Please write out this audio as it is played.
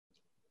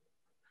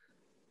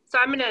So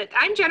I'm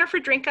Jennifer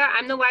Drinka.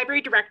 I'm the library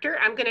director.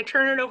 I'm gonna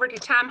turn it over to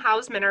Tom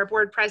Hausman, our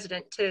board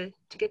president, to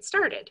get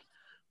started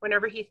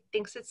whenever he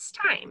thinks it's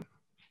time.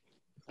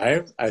 I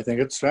think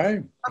it's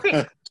time.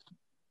 Okay.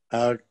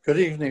 Good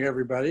evening,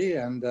 everybody,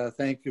 and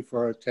thank you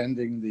for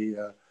attending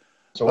the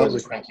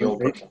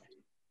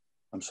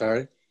I'm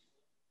sorry.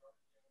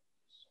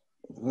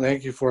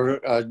 Thank you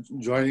for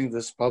joining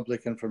this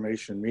public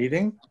information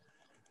meeting.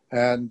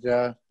 And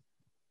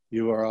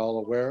you are all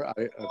aware,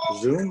 I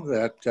presume,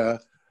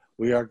 that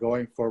we are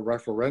going for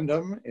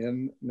referendum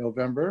in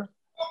November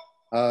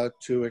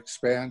to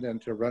expand and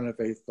to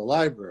renovate the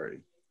library.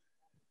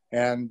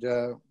 And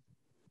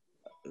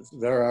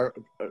there are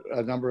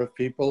a number of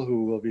people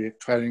who will be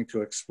trying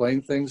to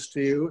explain things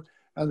to you,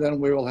 and then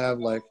we will have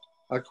like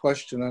a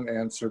question and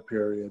answer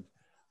period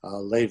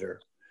later.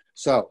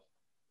 So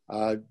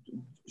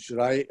should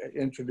I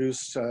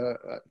introduce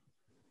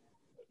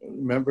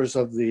members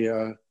of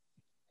the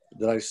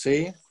that I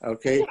see?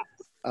 Okay.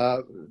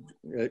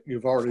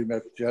 You've already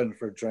met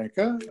Jennifer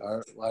Drinka,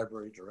 our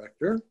library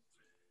director,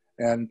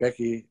 and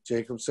Becky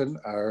Jacobson,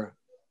 our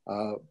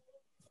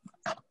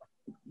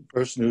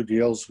person who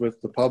deals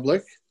with the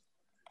public,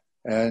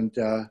 and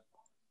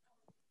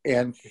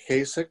Ann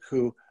Kasich,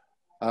 who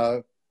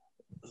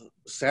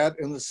sat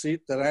in the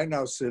seat that I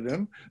now sit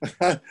in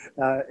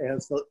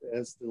as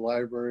the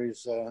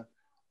library's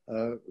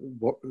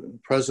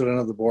president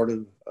of the board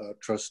of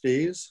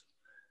trustees.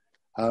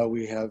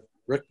 We have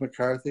Rick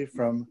McCarthy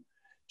from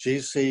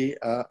GC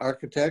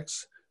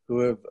Architects,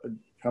 who have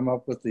come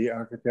up with the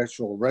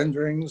architectural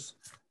renderings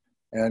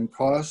and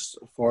costs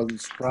for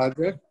this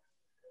project.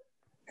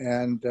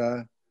 And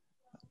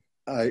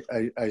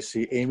I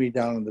see Amy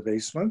down in the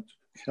basement.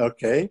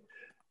 Okay.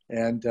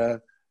 And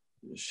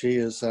she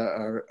is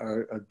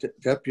our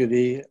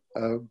deputy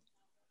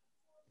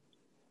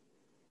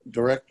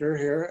director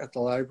here at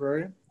the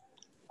library.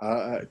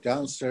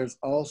 Downstairs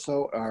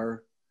also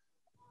are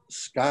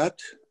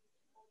Scott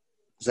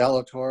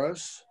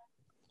Zalatoris,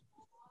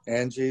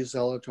 Angie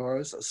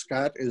Zalatoris.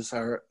 Scott is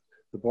the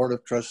Board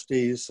of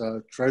Trustees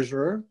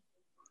treasurer.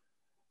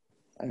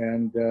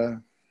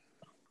 And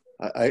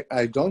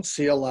I don't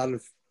see a lot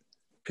of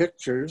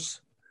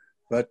pictures,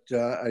 but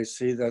I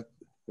see that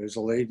there's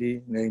a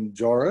lady named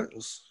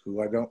Joris,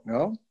 who I don't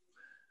know.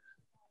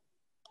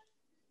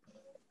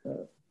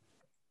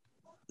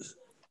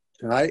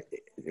 Hi,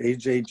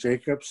 AJ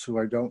Jacobs, who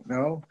I don't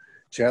know.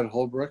 Chad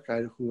Holbrook,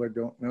 who I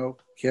don't know.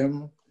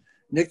 Kim,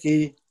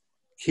 Nikki,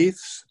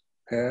 Keith's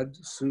Pad,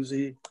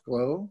 Susie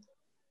Glow.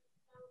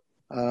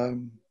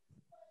 Did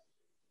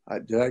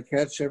I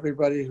catch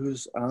everybody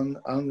who's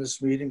on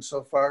this meeting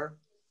so far?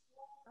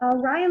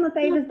 Ryan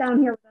Lefebvre is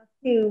down here with us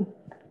too.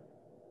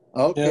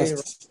 Okay.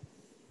 Yes.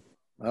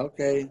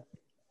 Okay.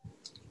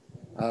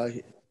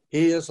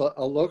 He is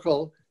a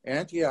local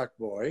Antioch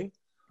boy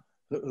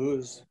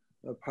who's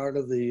a part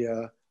of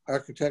the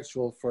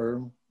architectural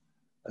firm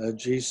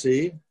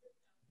GC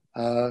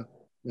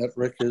that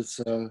Rick is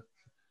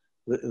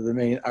the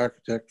main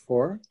architect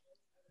for.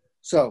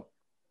 So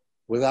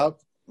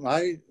without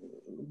my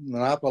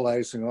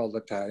monopolizing all the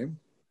time,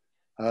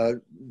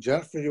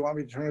 Jennifer, you want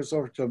me to turn this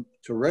over to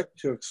Rick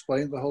to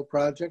explain the whole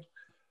project?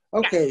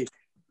 Okay, yeah.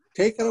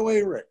 Take it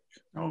away, Rick.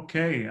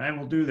 Okay, I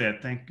will do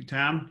that. Thank you,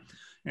 Tom.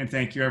 And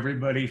thank you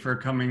everybody for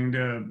coming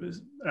to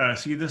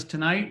see this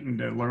tonight and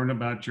to learn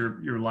about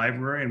your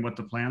library and what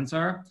the plans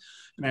are.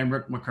 And I'm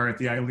Rick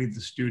McCarthy. I lead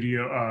the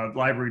studio,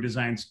 library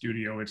design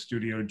studio at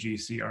Studio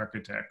GC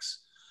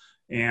Architects.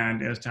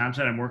 And as Tom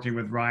said, I'm working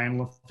with Ryan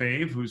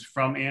Lefebvre, who's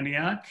from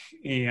Antioch.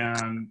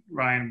 And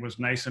Ryan was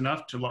nice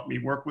enough to let me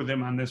work with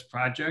him on this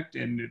project.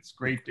 And it's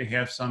great to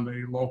have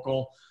somebody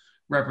local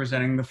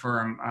representing the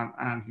firm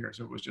on here.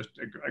 So it was just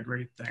a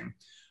great thing.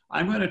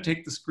 I'm going to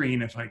take the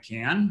screen if I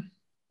can.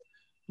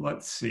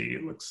 Let's see,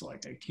 it looks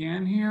like I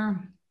can here.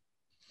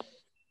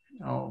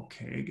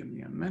 Okay, give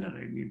me a minute.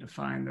 I need to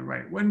find the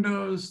right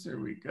windows. There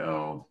we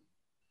go.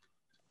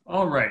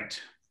 All right.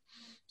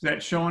 Is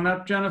that showing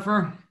up,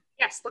 Jennifer?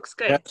 Yes, looks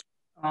good.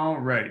 All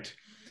right.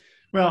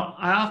 Well,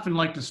 I often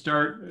like to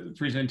start the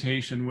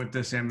presentation with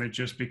this image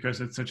just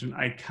because it's such an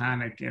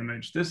iconic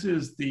image. This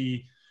is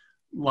the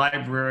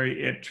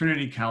library at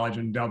Trinity College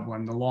in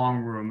Dublin, the long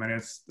room, and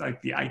it's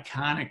like the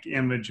iconic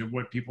image of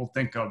what people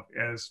think of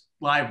as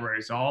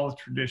libraries, all the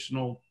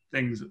traditional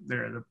things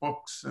there, the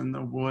books and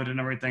the wood and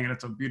everything, and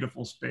it's a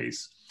beautiful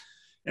space.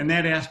 And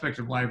that aspect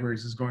of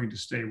libraries is going to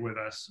stay with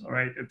us, all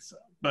right?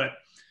 But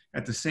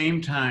at the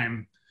same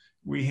time,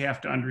 we have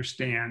to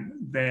understand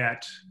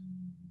that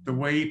the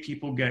way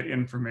people get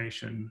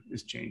information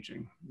is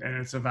changing and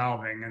it's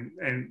evolving,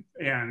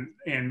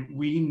 and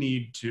we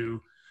need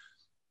to,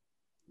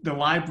 the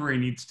library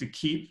needs to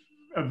keep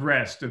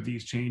abreast of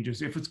these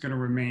changes if it's going to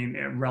remain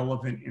a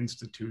relevant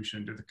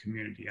institution to the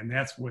community. And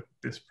that's what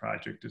this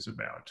project is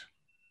about.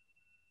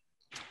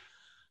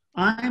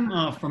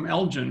 I'm from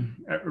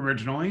Elgin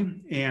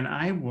originally, and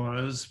I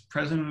was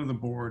president of the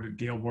board at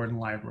Gale Borden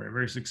Library, a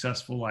very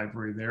successful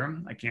library there.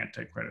 I can't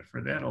take credit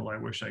for that, although I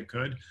wish I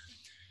could.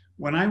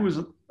 When I was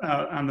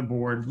on the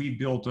board, we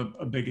built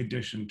a big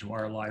addition to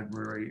our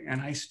library, and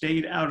I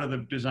stayed out of the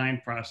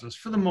design process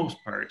for the most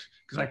part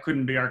because I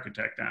couldn't be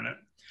architect on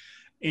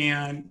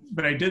it.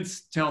 But I did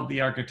tell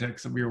the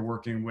architects that we were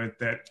working with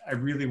that I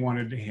really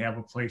wanted to have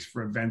a place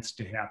for events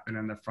to happen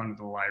in the front of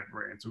the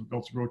library. And so we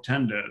built a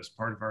rotunda as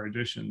part of our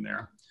addition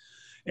there.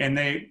 And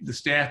the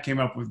staff came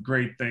up with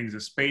great things, a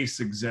space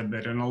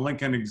exhibit and a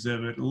Lincoln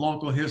exhibit, and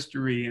local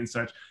history and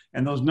such.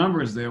 And those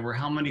numbers there were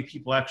how many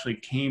people actually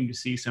came to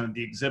see some of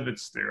the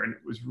exhibits there. And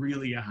it was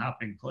really a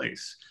hopping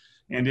place,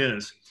 and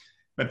is.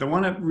 But the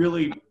one that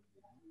really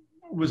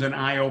was an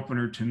eye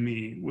opener to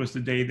me was the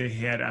day they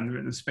had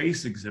on the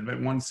space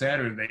exhibit, one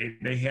Saturday,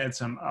 they had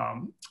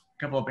a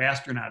couple of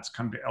astronauts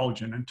come to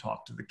Elgin and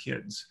talk to the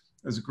kids.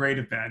 It was a great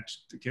event.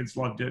 The kids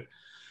loved it.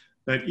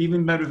 But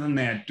even better than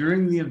that,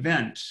 during the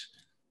event,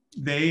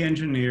 they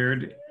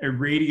engineered a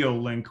radio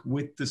link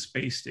with the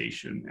space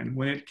station. And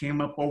when it came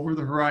up over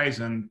the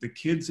horizon, the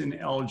kids in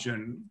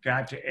Elgin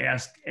got to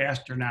ask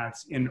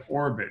astronauts in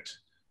orbit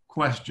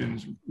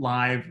questions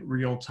live,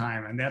 real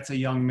time. And that's a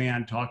young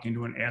man talking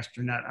to an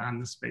astronaut on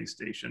the space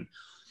station.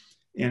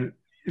 And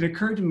it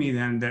occurred to me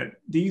then that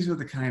these are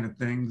the kind of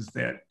things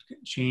that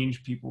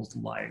change people's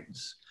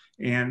lives.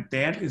 And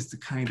that is the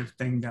kind of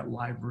thing that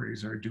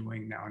libraries are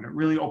doing now. And it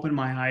really opened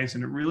my eyes,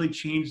 and it really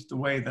changed the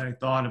way that I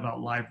thought about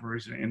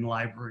libraries and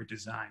library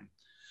design.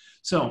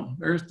 So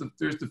there's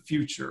the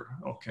future,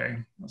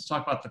 okay? Let's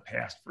talk about the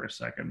past for a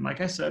second.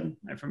 Like I said,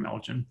 I'm from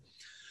Elgin,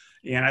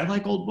 and I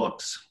like old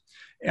books.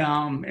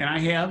 And I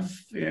have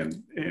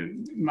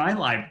in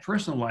my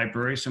personal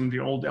library some of the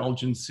old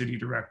Elgin city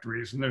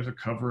directories, and there's a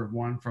cover of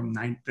one from the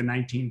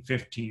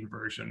 1915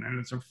 version, and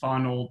it's a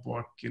fun old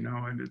book, you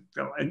know, and it's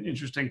got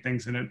interesting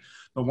things in it.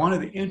 But one of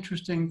the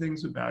interesting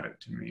things about it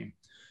to me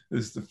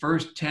is the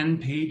first 10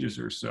 pages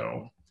or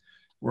so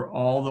were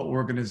all the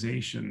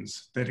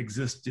organizations that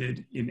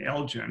existed in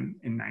Elgin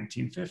in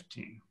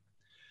 1915.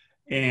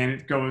 And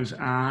it goes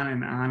on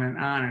and on and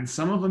on, and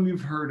some of them you've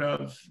heard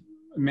of,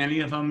 many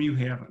of them you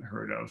haven't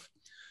heard of.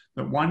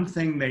 But one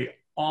thing they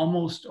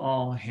almost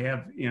all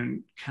have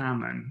in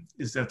common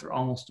is that they're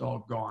almost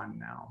all gone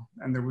now.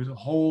 And there was a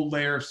whole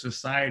layer of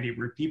society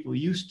where people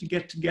used to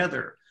get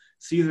together,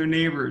 see their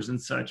neighbors and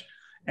such,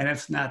 and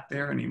it's not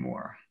there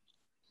anymore.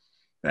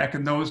 Back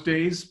in those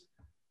days,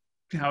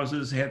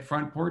 houses had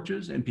front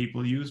porches and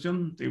people used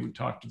them. They would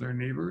talk to their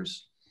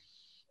neighbors.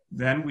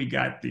 Then we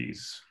got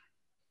these,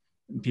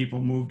 and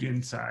people moved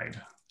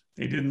inside.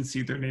 They didn't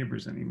see their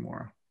neighbors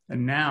anymore.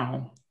 And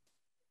now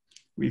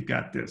we've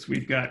got this.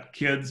 We've got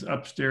kids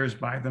upstairs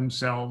by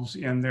themselves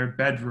in their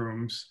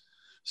bedrooms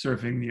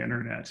surfing the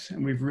internet,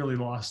 and we've really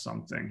lost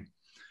something.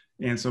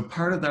 And so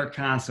part of our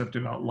concept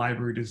about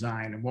library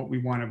design and what we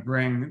want to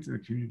bring to the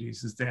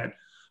communities is that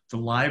the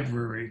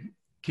library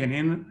can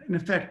in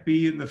effect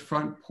be the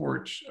front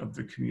porch of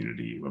the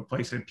community, a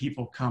place that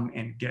people come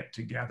and get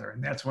together.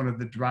 And that's one of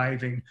the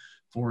driving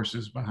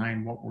forces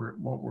behind what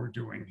we're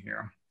doing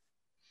here.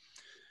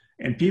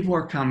 And people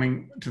are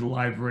coming to the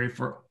library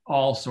for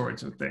all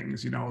sorts of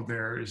things. You know,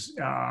 there's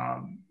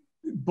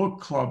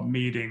book club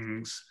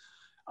meetings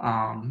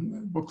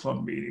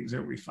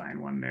that we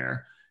find one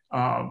there,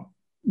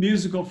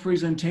 musical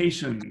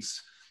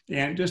presentations,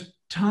 and just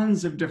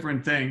tons of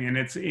different things.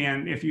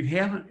 And if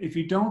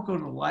you don't go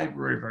to the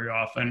library very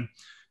often,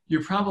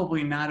 you're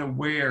probably not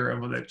aware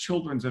of the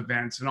children's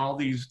events and all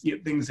these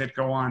things that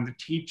go on, the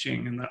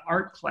teaching and the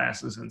art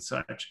classes and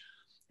such.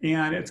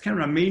 And it's kind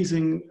of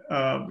amazing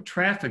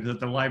traffic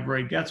that the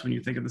library gets when you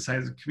think of the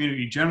size of the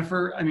community.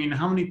 Jennifer, I mean,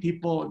 how many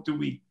people do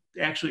we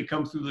actually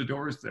come through the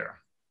doors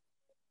there?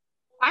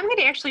 I'm going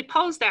to actually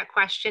pose that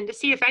question to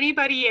see if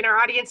anybody in our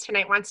audience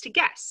tonight wants to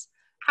guess.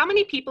 How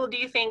many people do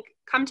you think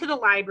come to the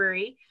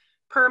library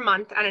per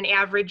month on an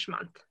average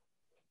month?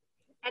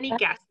 Any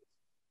guess?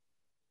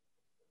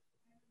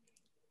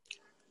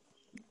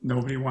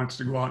 Nobody wants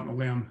to go out on a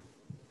limb.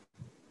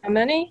 How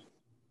many?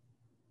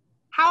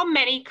 How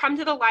many come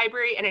to the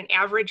library in an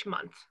average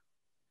month?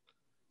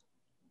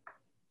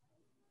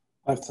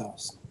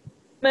 5,000. How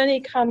many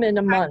come in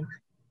a month?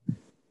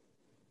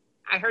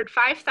 I heard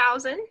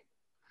 5,000.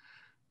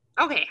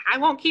 Okay, I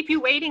won't keep you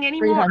waiting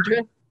anymore.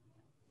 300.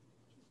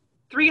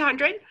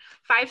 300,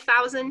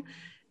 5,000.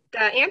 The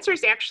answer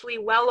is actually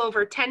well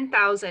over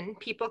 10,000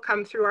 people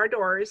come through our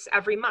doors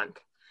every month.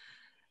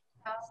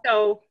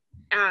 So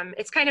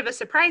it's kind of a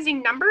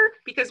surprising number,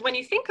 because when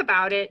you think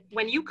about it,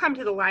 when you come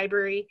to the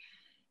library,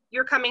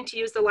 you're coming to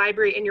use the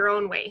library in your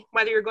own way,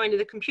 whether you're going to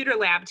the computer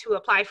lab to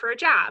apply for a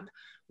job,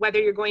 whether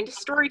you're going to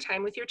story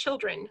time with your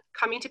children,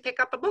 coming to pick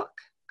up a book,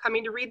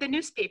 coming to read the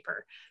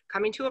newspaper,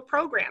 coming to a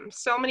program.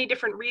 So many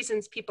different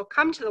reasons people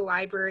come to the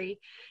library,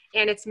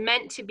 and it's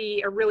meant to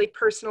be a really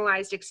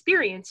personalized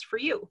experience for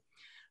you.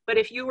 But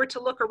if you were to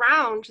look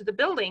around the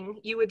building,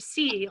 you would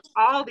see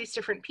all these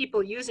different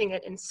people using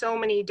it in so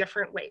many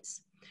different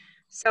ways.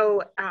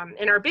 So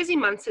in our busy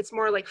months, it's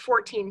more like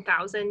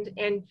 14,000.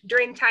 And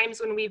during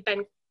times when we've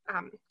been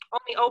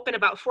only open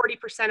about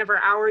 40% of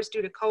our hours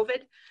due to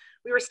COVID,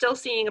 we were still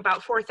seeing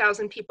about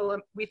 4,000 people.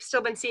 We've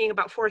still been seeing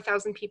about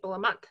 4,000 people a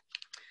month.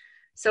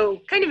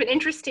 So kind of an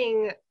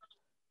interesting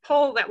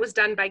poll that was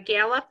done by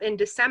Gallup in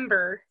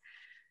December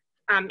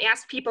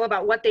asked people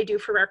about what they do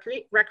for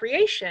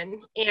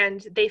recreation,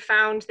 and they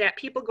found that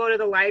people go to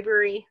the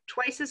library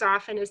twice as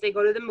often as they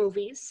go to the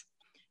movies,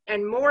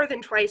 and more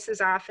than twice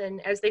as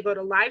often as they go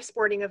to live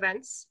sporting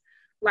events,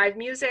 live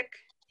music,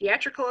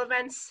 theatrical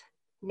events,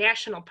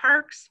 national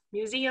parks,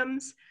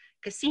 museums,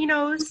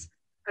 casinos,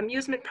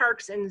 amusement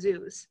parks, and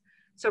zoos.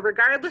 So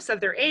regardless of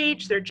their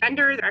age, their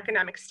gender, their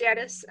economic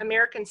status,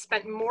 Americans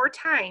spent more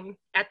time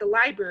at the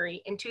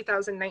library in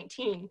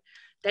 2019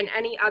 than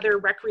any other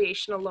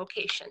recreational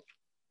location.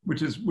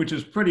 Which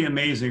is pretty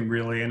amazing,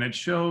 really, and it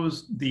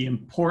shows the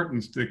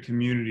importance to the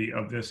community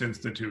of this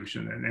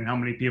institution and how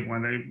many people,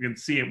 and they can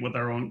see it with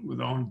our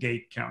own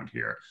gate count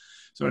here.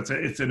 So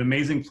it's an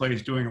amazing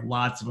place doing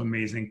lots of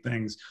amazing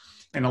things,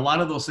 and a lot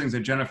of those things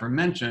that Jennifer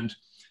mentioned.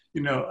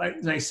 You know,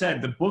 as I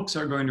said, the books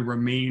are going to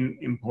remain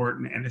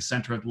important and the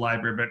center of the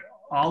library, but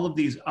all of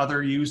these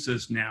other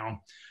uses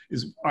now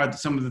are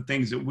some of the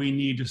things that we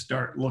need to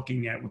start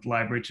looking at with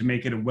library to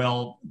make it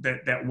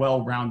that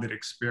well-rounded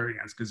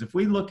experience. Because if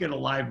we look at a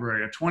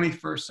library, a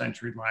 21st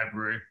century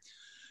library,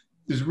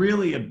 there's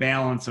really a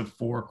balance of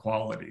 4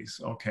 qualities,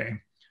 okay?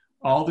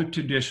 All the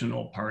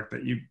traditional part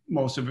that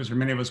most of us or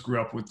many of us grew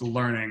up with, the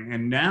learning.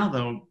 And now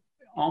though,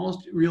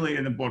 almost really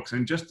in the books,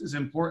 and just as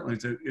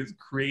importantly, is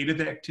creative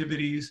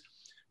activities,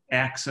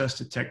 access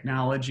to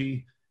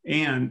technology,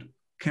 and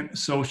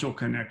social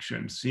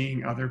connection,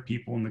 seeing other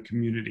people in the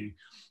community.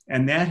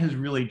 And that has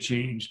really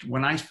changed.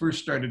 When I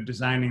first started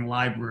designing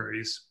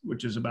libraries,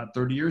 which is about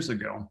 30 years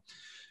ago,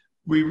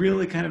 we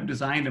really kind of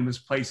designed them as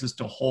places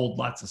to hold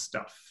lots of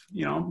stuff,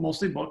 you know,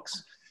 mostly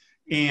books.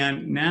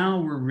 And now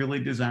we're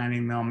really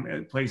designing them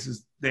at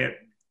places that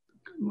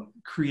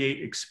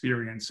create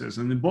experiences.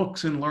 And the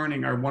books and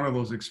learning are one of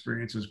those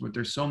experiences, but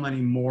there's so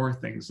many more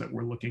things that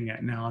we're looking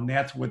at now. And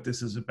that's what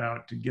this is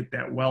about, to get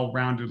that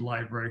well-rounded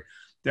library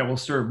that will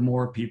serve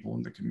more people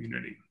in the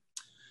community.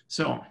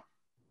 So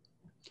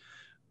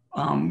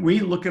we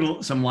look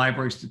at some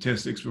library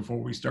statistics before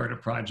we start a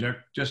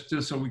project, just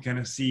so we kind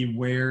of see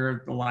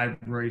where the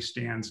library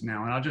stands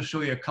now. And I'll just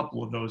show you a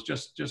couple of those,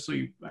 just so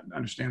you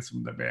understand some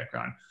of the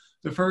background.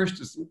 The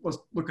first is, let's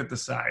look at the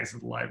size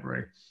of the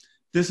library.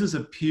 This is a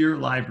peer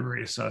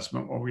library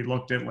assessment where we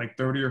looked at like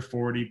 30 or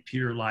 40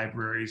 peer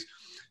libraries,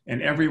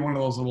 and every one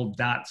of those little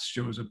dots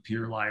shows a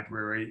peer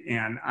library.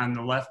 And on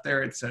the left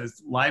there, it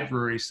says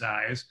library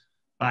size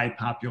by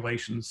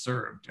population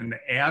served. And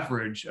the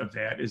average of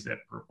that is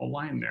that purple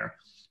line there.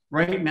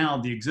 Right now,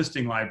 the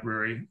existing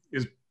library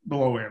is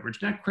below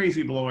average, not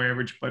crazy below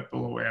average, but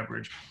below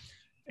average.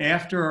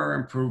 After our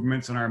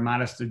improvements and our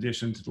modest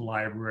addition to the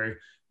library,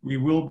 we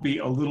will be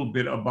a little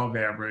bit above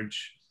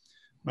average.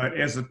 But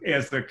as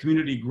the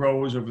community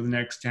grows over the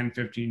next 10,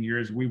 15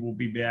 years, we will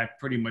be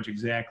back pretty much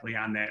exactly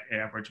on that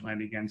average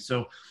line again.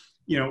 So,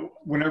 you know,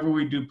 whenever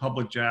we do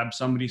public jobs,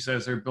 somebody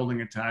says they're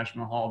building a Taj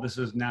Mahal. This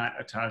is not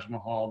a Taj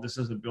Mahal. This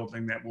is a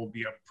building that will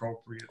be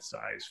appropriate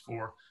size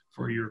for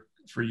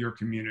your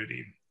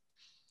community.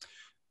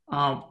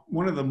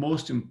 One of the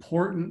most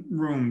important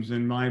rooms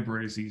in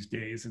libraries these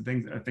days, and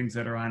things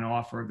that are on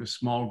offer, are the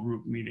small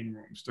group meeting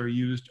rooms. They're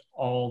used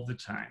all the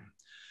time.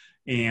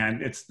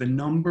 And it's the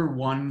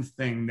 #1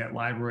 thing that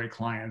library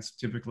clients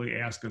typically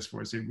ask us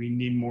for. Say, we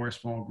need more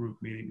small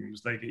group meeting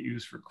rooms. They get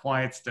used for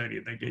quiet study.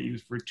 They get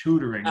used for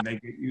tutoring. They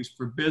get used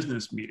for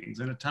business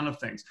meetings and a ton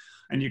of things.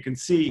 And you can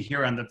see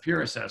here on the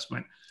peer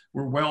assessment,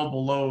 we're well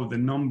below the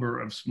number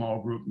of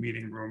small group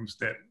meeting rooms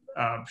that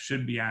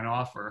should be on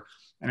offer.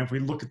 And if we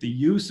look at the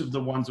use of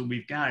the ones that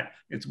we've got,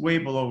 it's way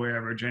below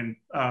average. And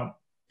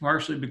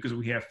partially because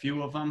we have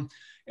few of them.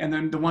 And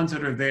then the ones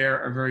that are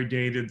there are very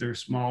dated, they're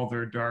small,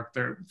 they're dark,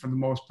 they're for the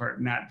most part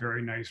not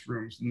very nice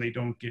rooms, and they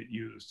don't get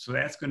used. So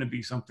that's going to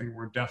be something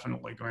we're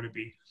definitely going to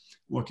be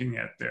looking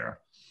at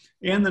there.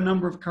 And the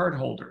number of card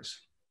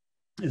holders.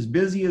 As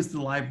busy as the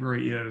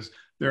library is,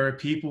 there are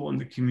people in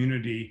the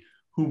community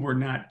who we're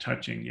not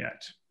touching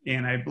yet.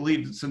 And I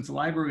believe that since the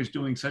library is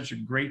doing such a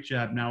great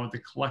job now with the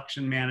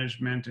collection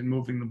management and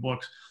moving the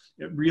books,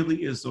 it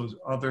really is those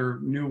other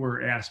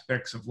newer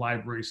aspects of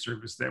library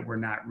service that we're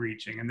not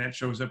reaching. And that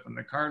shows up in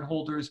the card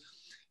holders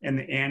and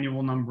the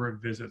annual number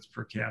of visits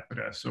per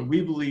capita. So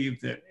we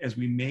believe that as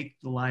we make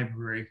the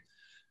library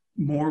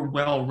more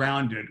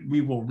well-rounded,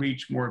 we will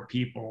reach more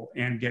people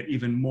and get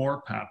even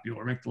more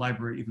popular, make the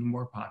library even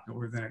more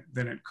popular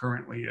than it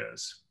currently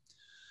is.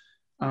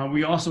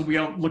 We also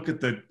look at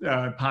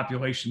the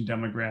population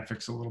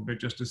demographics a little bit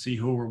just to see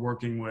who we're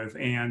working with.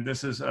 And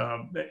this is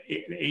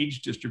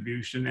age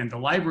distribution, and the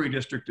library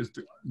district is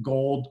the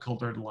gold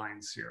colored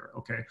lines here,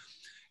 okay?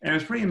 And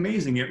it's pretty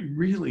amazing. It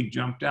really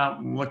jumped out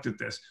and looked at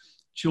this.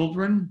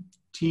 Children,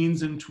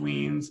 teens and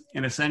tweens,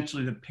 and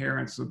essentially the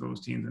parents of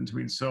those teens and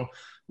tweens. So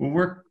when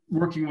we're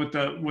working with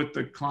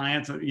the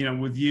clients, you know,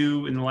 with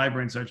you in the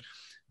library and such,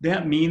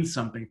 that means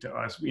something to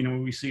us. You know,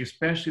 we see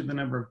especially the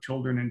number of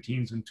children and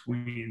teens and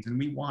tweens, and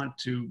we want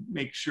to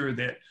make sure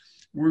that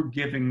we're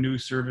giving new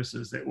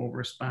services that will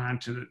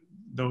respond to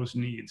those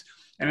needs.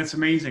 And it's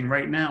amazing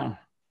right now,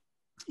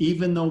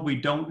 Even though we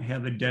don't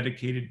have a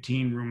dedicated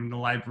teen room in the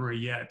library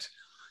yet,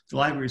 the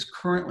library is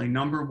currently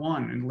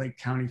 #1 in Lake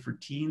County for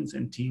teens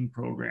and teen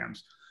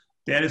programs.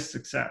 That is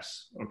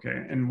success,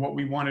 okay? And what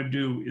we want to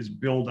do is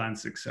build on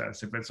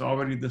success. If it's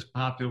already this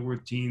popular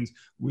with teens,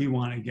 we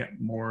want to get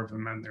more of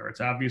them in there.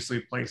 It's obviously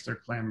a place they're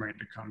clamoring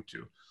to come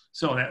to.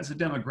 So that's the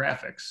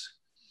demographics.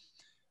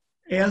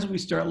 As we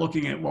start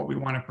looking at what we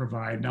want to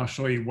provide, and I'll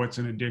show you what's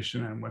an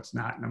addition and what's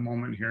not in a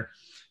moment here,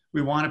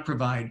 we want to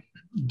provide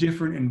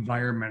different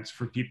environments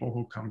for people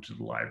who come to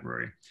the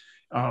library.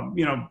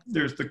 You know,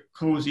 there's the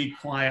cozy,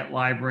 quiet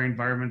library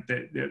environment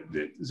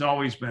that has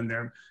always been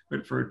there.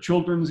 But for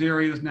children's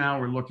areas now,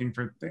 we're looking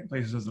for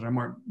places that are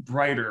more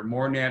brighter,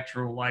 more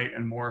natural light,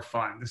 and more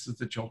fun. This is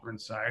the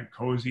children's side,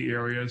 cozy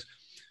areas,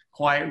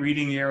 quiet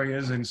reading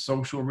areas and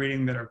social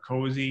reading that are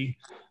cozy,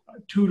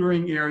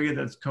 tutoring area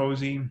that's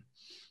cozy,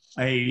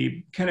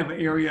 a kind of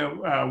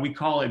area, we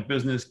call it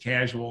business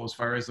casual as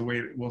far as the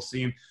way that we'll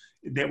see them,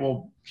 that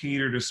will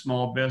cater to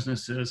small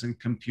businesses and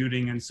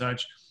computing and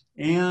such,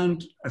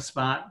 and a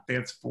spot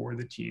that's for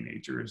the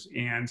teenagers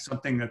and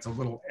something that's a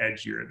little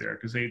edgier there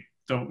because they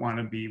don't want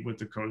to be with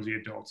the cozy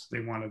adults.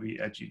 They want to be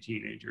edgy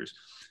teenagers.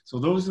 So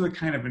those are the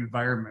kind of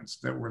environments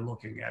that we're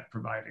looking at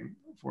providing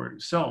for.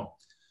 So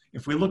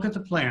if we look at the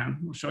plan,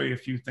 we'll show you a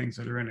few things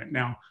that are in it.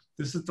 Now,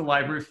 this is the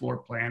library floor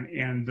plan,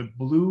 and the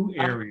blue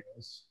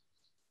areas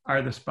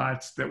are the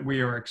spots that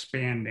we are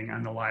expanding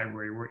on the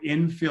library. We're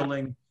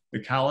infilling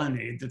the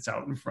colonnade that's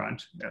out in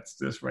front. That's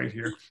this right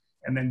here.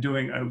 And then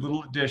doing a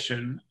little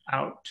addition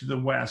out to the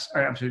west,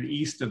 or out to the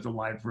east of the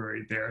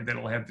library there,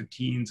 that'll have the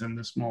teens and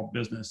the small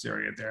business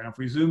area there. And if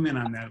we zoom in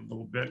on that a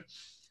little bit,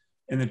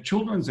 in the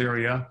children's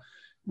area,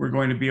 we're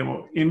going to be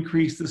able to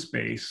increase the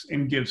space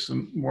and give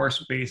some more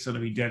space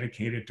that'll be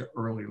dedicated to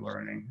early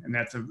learning. And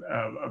that's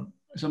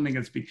something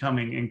that's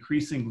becoming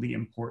increasingly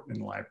important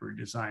in library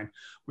design.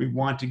 We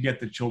want to get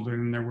the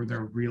children in there where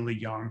they're really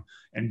young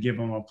and give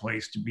them a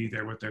place to be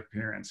there with their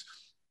parents.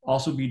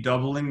 Also be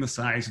doubling the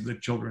size of the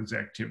children's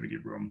activity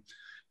room.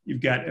 You've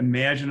got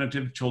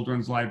imaginative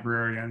children's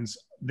librarians.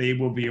 They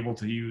will be able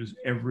to use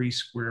every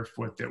square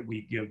foot that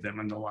we give them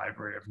in the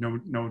library. I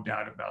have no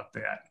doubt about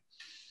that.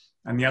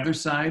 On the other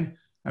side,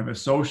 I have a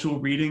social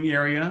reading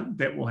area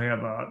that will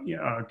have a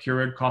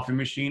Keurig coffee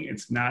machine.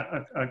 It's not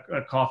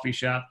a coffee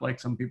shop like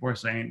some people are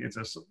saying. It's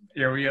an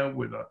area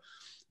with a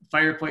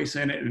fireplace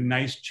in it and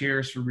nice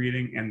chairs for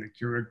reading and the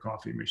Keurig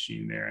coffee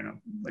machine there. And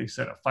like I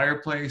said, a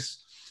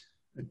fireplace,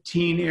 a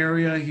teen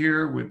area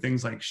here with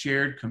things like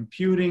shared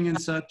computing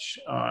and such,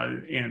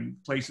 and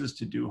places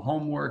to do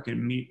homework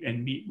and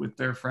meet with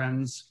their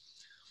friends.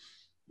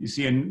 You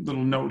see a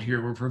little note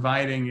here. We're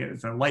providing,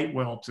 it's a light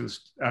well to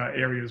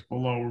areas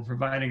below. We're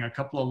providing a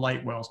couple of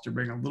light wells to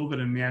bring a little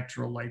bit of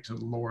natural light to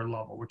the lower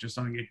level, which is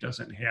something it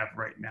doesn't have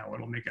right now.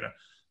 It'll make it a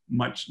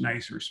much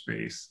nicer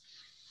space.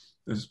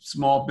 The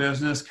small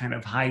business kind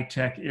of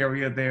high-tech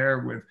area there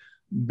with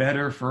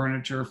better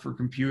furniture for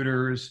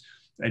computers,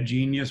 a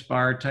Genius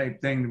bar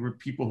type thing where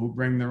people who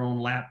bring their own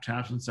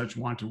laptops and such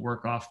want to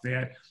work off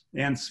that,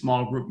 and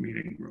small group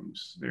meeting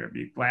rooms. There'll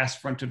be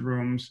glass-fronted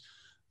rooms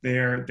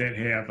there that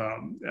have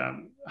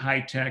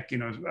high-tech,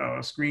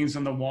 screens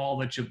on the wall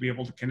that you'll be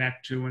able to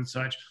connect to and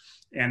such.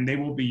 And they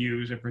will be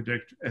used, I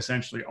predict,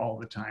 essentially all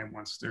the time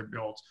once they're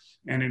built.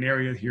 And an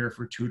area here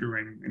for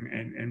tutoring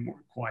and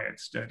more quiet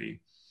study.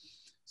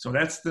 So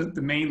that's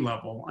the main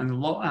level. On the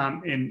low,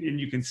 and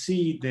you can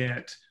see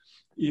that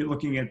you're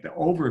looking at the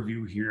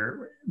overview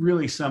here,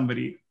 really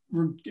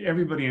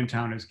everybody in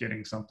town is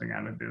getting something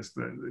out of this.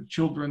 The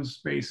children's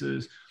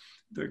spaces,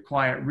 the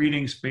quiet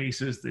reading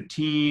spaces, the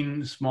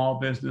teen, small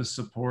business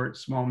support,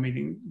 small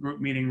group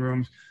meeting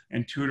rooms,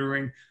 and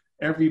tutoring.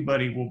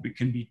 Everybody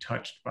can be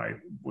touched by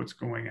what's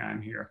going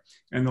on here.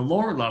 And the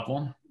lower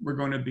level, we're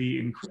going to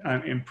be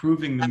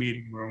improving the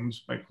meeting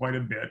rooms by quite a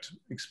bit,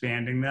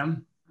 expanding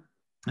them.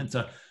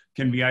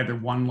 Can be either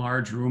one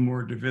large room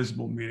or a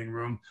divisible meeting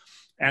room.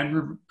 And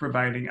we're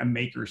providing a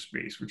maker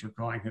space, which we're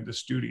calling the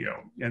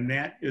studio. And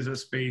that is a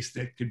space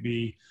that could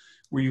be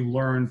where you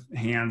learn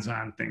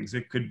hands-on things.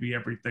 It could be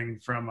everything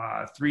from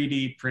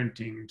 3D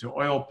printing to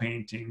oil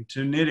painting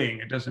to knitting.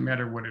 It doesn't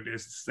matter what it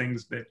is. It's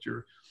things that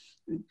you're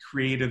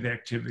creative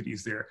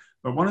activities there.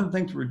 But one of the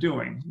things we're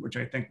doing, which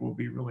I think will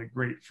be really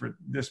great for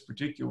this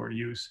particular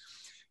use,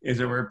 is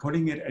that we're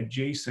putting it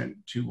adjacent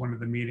to one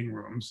of the meeting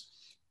rooms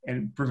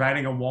and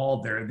providing a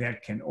wall there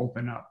that can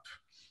open up.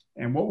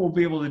 And what we'll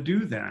be able to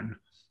do then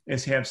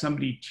is have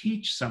somebody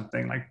teach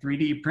something like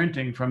 3D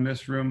printing from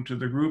this room to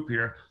the group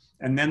here,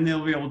 and then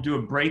they'll be able to do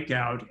a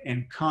breakout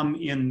and come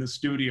in the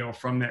studio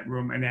from that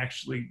room and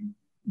actually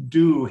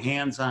do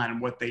hands-on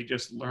what they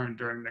just learned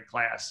during the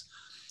class.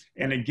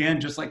 And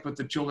again, just like with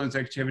the children's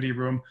activity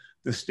room,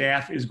 the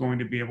staff is going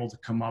to be able to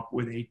come up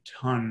with a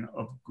ton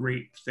of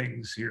great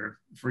things here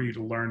for you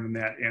to learn in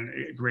that,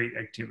 and great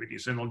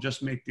activities. And it'll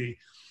just make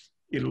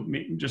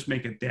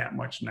it that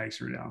much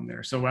nicer down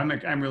there. So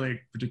I'm really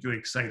particularly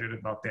excited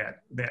about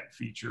that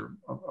feature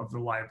of the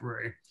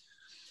library.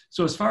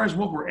 So as far as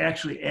what we're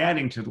actually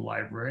adding to the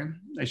library,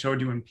 I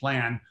showed you in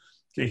plan,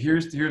 Okay,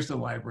 here's the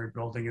library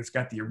building. It's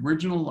got the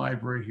original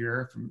library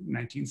here from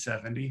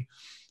 1970.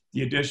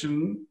 The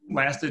addition,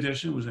 last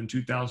edition was in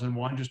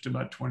 2001, just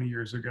about 20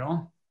 years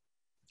ago.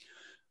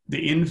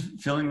 The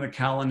infilling the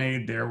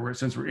colonnade there, where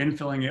since we're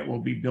infilling it, we'll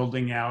be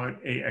building out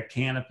a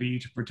canopy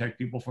to protect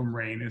people from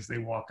rain as they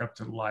walk up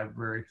to the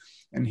library.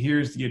 And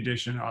here's the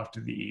addition off to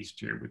the east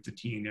here with the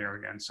teen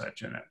area and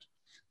such in it.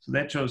 So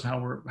that shows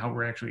how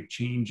we're actually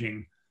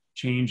changing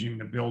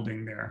the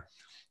building there.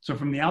 So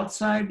from the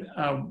outside,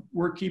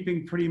 we're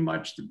keeping pretty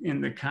much in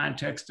the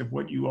context of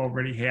what you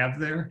already have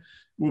there.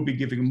 We'll be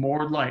giving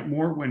more light,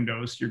 more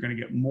windows. You're going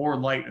to get more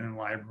light in the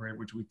library,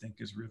 which we think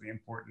is really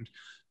important.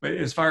 But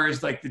as far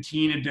as like the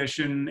teen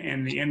edition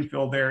and the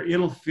infill there,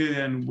 it'll fit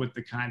in with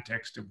the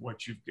context of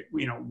what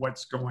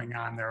what's going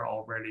on there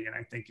already. And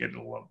I think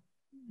it'll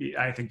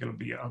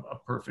be a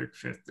perfect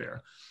fit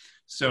there.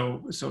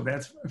 So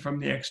that's from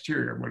the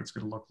exterior, what it's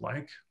going to look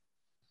like.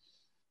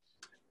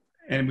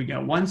 And we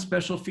got one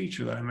special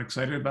feature that I'm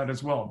excited about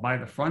as well. By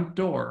the front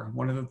door,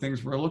 one of the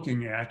things we're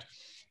looking at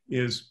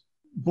is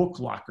book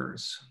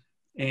lockers.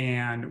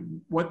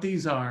 And what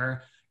these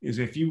are is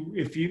if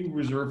you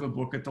reserve a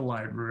book at the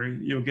library,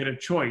 you'll get a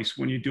choice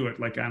when you do it,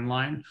 like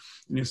online,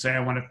 and you say, I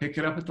want to pick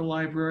it up at the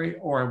library,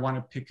 or I want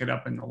to pick it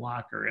up in the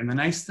locker. And the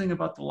nice thing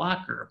about the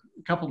locker,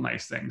 a couple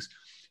nice things,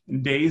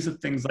 in days of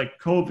things like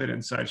COVID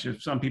and such,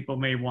 if some people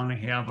may want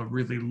to have a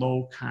really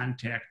low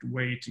contact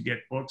way to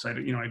get books, I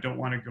don't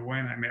want to go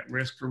in, I'm at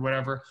risk for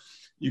whatever,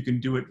 you can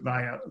do it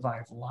via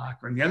the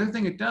locker. And the other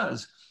thing it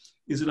does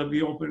is it'll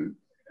be open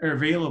or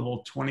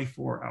available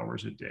 24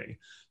 hours a day.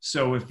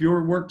 So if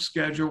your work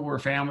schedule or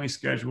family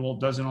schedule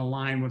doesn't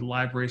align with the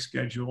library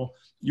schedule,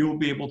 you'll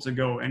be able to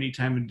go any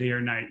time of day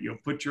or night. You'll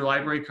put your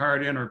library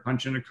card in or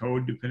punch in a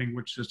code, depending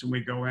which system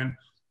we go in.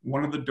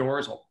 One of the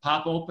doors will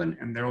pop open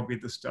and there will be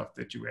the stuff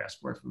that you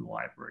asked for from the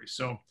library.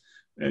 So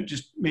it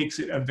just makes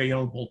it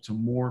available to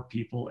more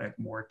people at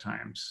more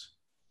times.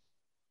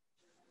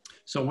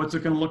 So what's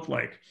it going to look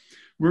like?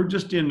 We're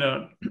just in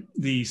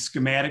the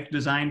schematic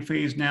design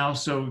phase now.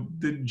 So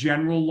the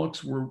general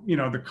looks were,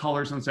 the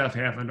colors and stuff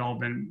haven't all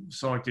been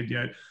selected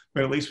yet,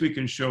 but at least we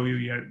can show you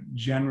yet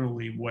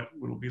generally what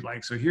it'll be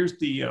like. So here's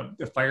the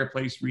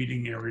fireplace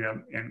reading area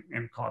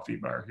and coffee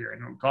bar here.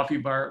 And a coffee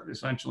bar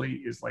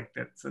essentially is like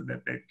that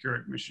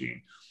Keurig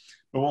machine.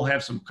 But we'll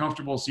have some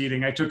comfortable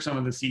seating. I took some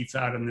of the seats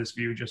out in this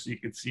view just so you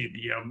could see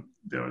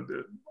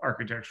the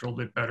architecture a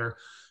little bit better.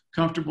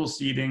 Comfortable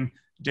seating,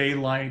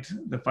 daylight,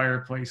 the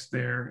fireplace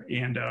there,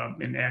 and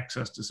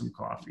access to some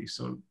coffee.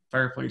 So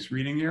fireplace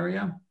reading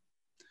area.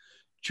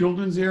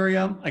 Children's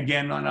area,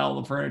 again, not all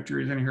the furniture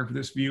is in here for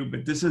this view,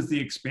 but this is the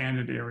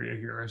expanded area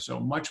here. So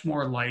much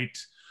more light,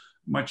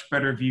 much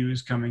better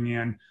views coming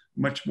in,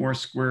 much more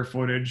square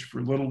footage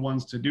for little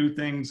ones to do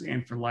things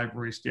and for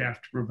library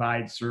staff to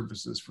provide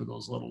services for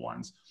those little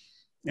ones.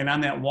 And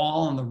on that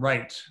wall on the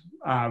right,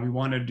 we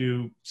want to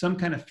do some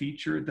kind of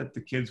feature that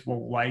the kids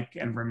will like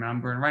and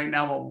remember. And right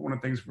now, one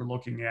of the things we're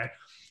looking at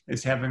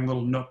is having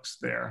little nooks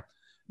there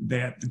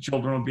that the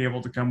children will be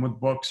able to come with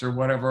books or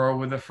whatever, or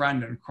with a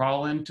friend and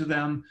crawl into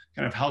them.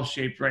 Kind of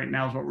house-shaped right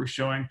now is what we're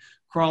showing.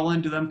 Crawl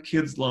into them.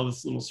 Kids love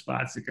this little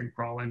spots they can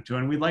crawl into.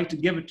 And we'd like to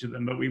give it to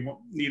them, but we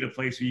need a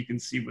place where you can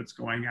see what's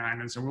going on.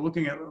 And so we're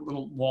looking at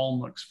little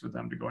wall nooks for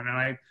them to go in. And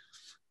I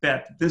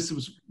bet this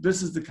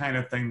is the kind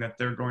of thing that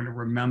they're going to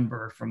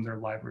remember from their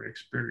library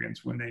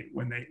experience when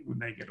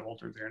they get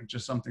older there, and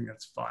just something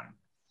that's fun.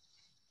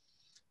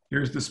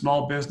 Here's the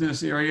small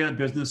business area,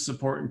 business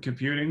support and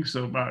computing.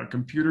 So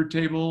computer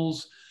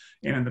tables,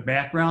 and in the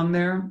background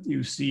there,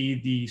 you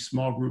see the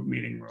small group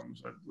meeting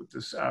rooms with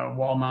this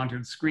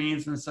wall-mounted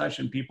screens and such,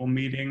 and people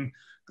meeting,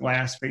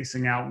 glass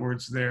facing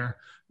outwards there.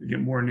 You get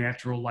more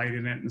natural light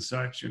in it and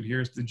such. And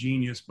here's the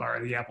Genius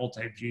Bar, the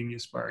Apple-type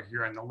Genius Bar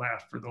here on the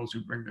left for those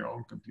who bring their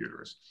own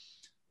computers.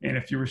 And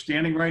if you were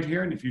standing right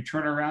here, and if you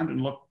turn around and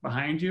look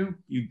behind you,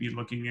 you'd be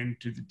looking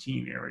into the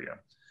teen area.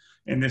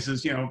 And this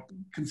is,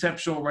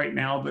 conceptual right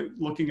now, but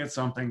looking at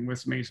something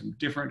with maybe some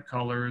different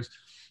colors,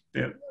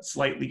 the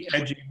slightly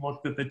edgy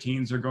look that the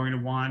teens are going to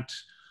want,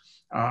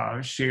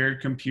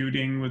 shared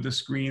computing with the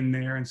screen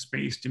there and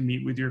space to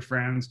meet with your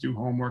friends, do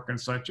homework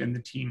and such, and the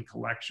teen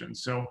collection.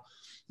 So,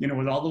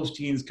 with all those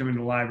teens coming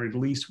to the library, the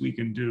least we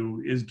can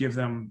do is give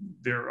them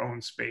their own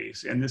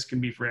space. And this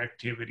can be for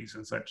activities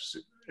and such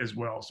as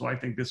well. So I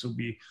think this will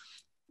be,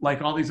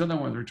 like all these other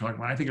ones we're talking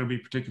about, I think it'll be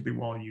particularly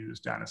well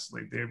used,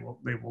 honestly. They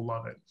will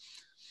love it.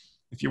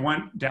 If you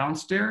went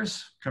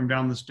downstairs, come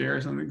down the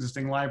stairs in the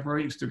existing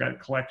library, you've still got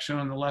collection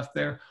on the left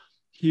there.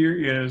 Here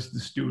is the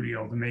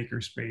studio, the maker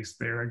space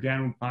there.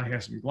 Again, we'll probably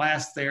have some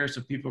glass there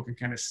so people can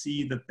kind of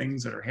see the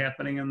things that are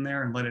happening in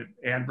there and let it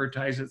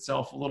advertise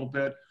itself a little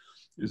bit.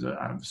 There's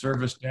a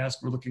service desk.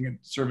 We're looking at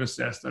service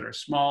desks that are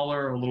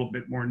smaller, a little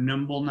bit more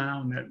nimble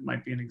now, and that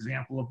might be an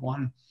example of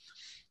one.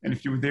 And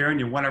if you were there and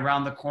you went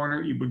around the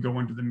corner, you would go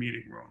into the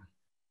meeting room.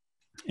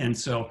 And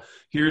so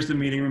here's the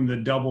meeting room, the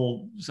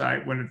double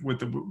side with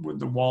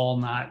the wall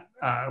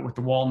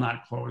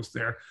not closed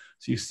there.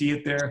 So you see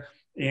it there.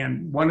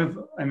 And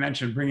I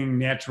mentioned bringing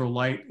natural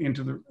light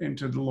into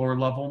the lower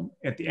level.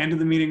 At the end of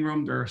the meeting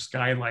room, there are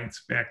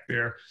skylights back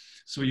there.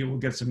 So you will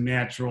get some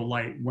natural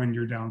light when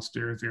you're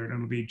downstairs there. And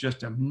it'll be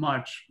just a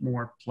much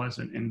more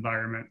pleasant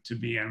environment to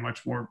be in,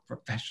 much more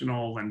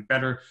professional and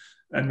better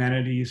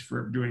amenities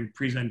for doing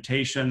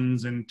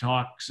presentations and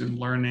talks and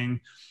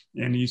learning.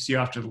 And you see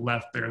off to the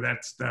left there,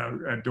 that's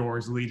the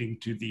doors leading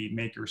to the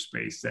maker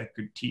space that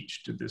could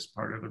teach to this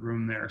part of the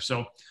room there.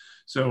 So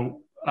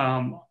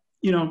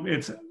you know,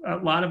 it's a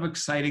lot of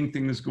exciting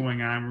things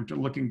going on. We're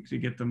looking to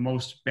get the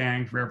most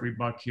bang for every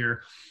buck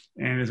here.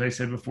 And as I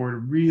said before, to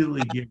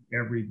really give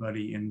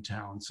everybody in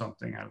town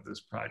something out of this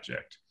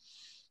project.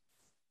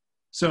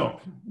 So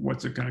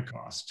what's it going to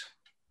cost?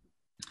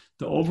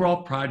 The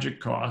overall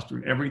project cost,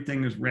 when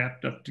everything is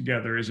wrapped up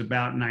together, is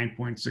about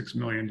 $9.6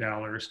 million.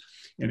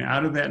 And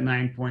out of that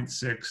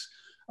 9.6,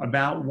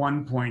 about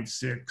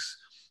 1.6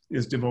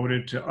 is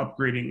devoted to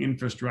upgrading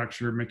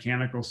infrastructure,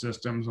 mechanical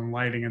systems, and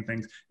lighting and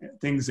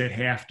things that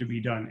have to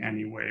be done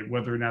anyway.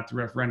 Whether or not the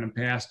referendum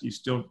passed,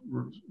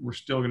 we're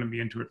still going to be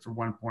into it for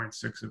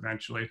 1.6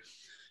 eventually.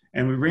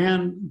 And we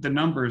ran the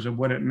numbers of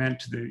what it meant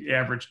to the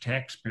average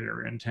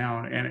taxpayer in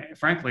town. And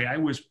frankly, I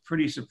was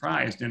pretty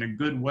surprised in a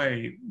good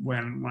way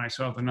when I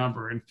saw the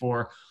number. And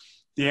for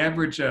the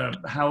average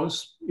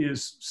house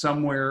is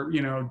somewhere,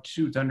 you know,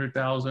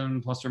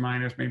 200,000 plus or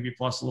minus, maybe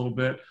plus a little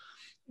bit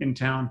in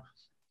town.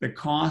 The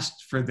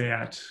cost for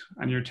that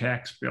on your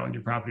tax bill, on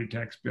your property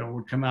tax bill,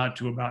 would come out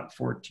to about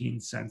 14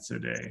 cents a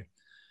day.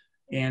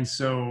 And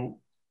so,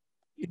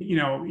 you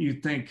know, you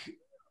think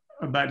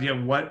about, you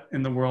know, what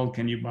in the world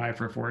can you buy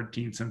for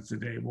 14 cents a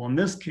day? Well, in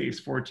this case,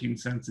 14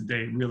 cents a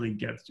day really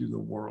gets you the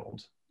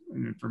world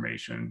and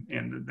information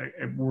and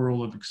the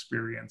world of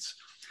experience.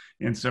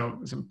 And so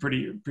it's a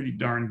pretty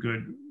darn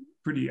good,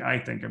 I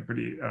think a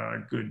pretty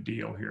good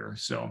deal here.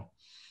 So.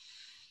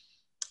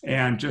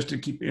 And just to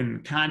keep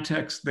in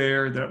context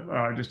there,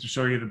 just to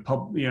show you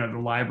the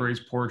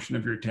library's portion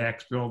of your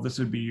tax bill, this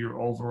would be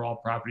your overall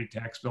property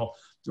tax bill.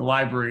 The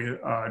library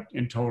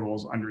in total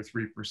is under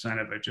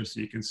 3% of it, just so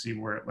you can see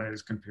where it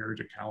lays compared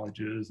to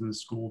colleges and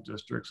school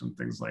districts and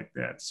things like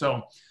that.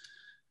 So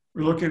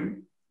we're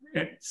looking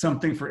at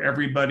something for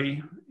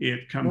everybody.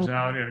 It comes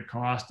out at a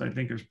cost I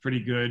think is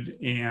pretty good.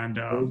 And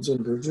Roads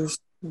and bridges.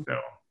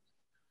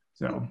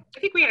 So I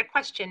think we had a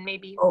question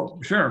maybe. Oh,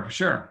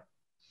 sure.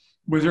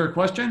 Was there a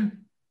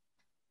question?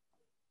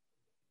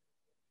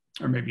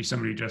 Or maybe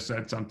somebody just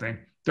said something.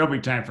 There'll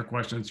be time for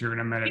questions here in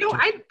a minute. You know,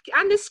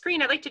 on this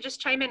screen, I'd like to just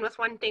chime in with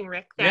one thing,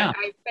 Rick, that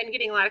I've been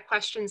getting a lot of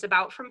questions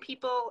about from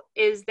people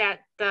is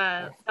that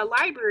the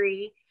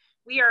library,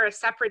 we are a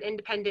separate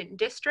independent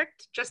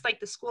district, just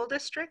like the school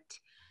district.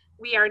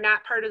 We are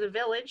not part of the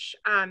village,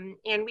 and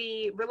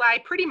we rely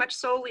pretty much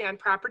solely on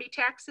property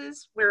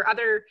taxes, where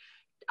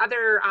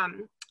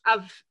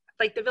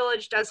like the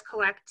village does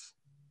collect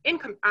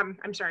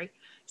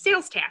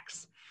sales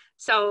tax.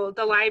 So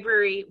the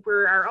library,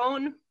 we're our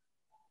own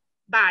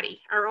body,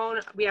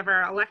 we have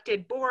our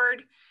elected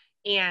board,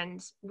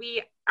 and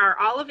we are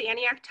all of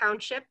Antioch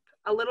Township,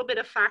 a little bit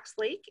of Fox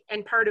Lake,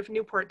 and part of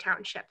Newport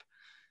Township.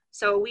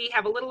 So we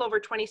have a little over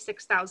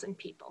 26,000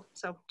 people.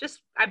 So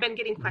I've been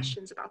getting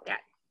questions about that.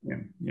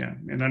 Yeah,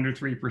 and under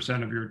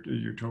 3% of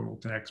your total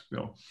tax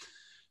bill.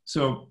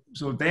 So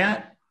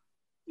that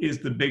is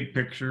the big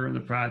picture of the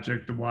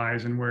project, the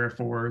whys and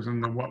wherefores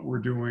and the what we're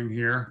doing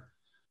here.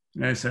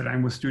 And as I said,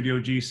 I'm with Studio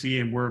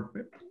GC, and we're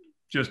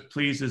just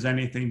pleased as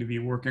anything to be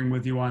working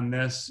with you on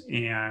this.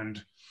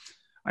 And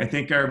I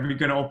think, are we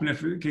going to open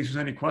it in case there's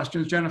any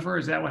questions, Jennifer?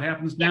 Is that what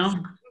happens now? Yes.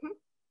 Mm-hmm.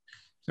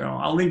 So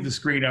I'll leave the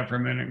screen up for a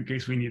minute in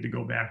case we need to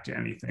go back to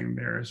anything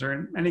there. Is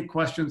there any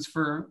questions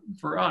for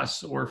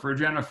us or for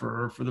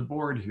Jennifer or for the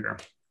board here?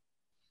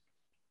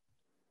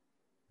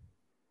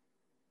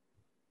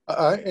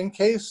 In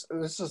case,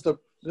 this is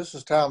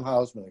Tom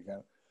Hausman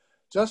again.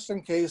 Just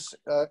in case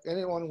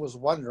anyone was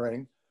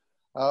wondering,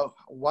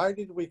 why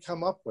did we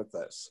come up with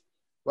this?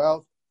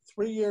 Well,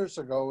 3 years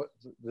ago,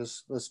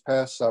 this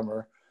past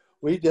summer,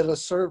 we did a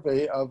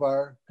survey of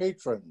our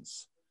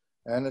patrons,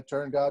 and it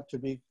turned out to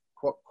be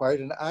quite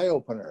an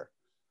eye-opener.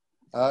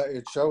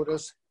 It showed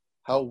us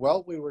how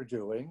well we were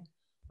doing,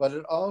 but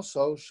it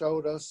also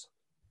showed us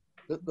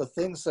the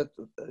things that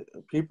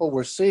people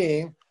were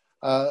seeing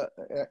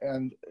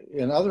and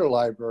in other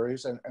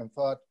libraries, and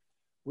thought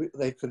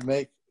we could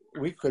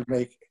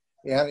make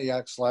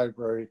Antioch's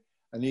library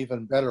an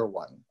even better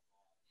one.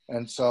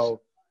 And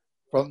so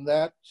from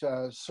that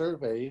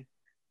survey,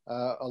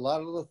 a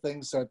lot of the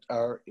things that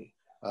are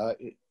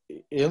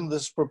in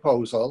this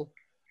proposal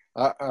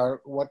are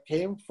what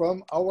came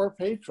from our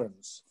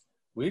patrons.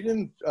 We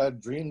didn't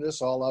dream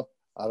this all up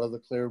out of the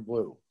clear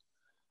blue.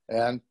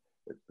 And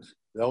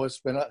though it's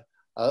been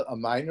a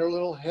minor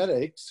little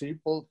headache,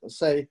 people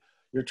say,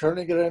 you're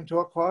turning it into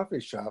a coffee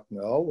shop.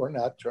 No, we're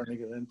not turning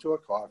it into a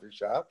coffee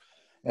shop.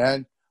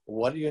 And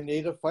what do you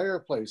need a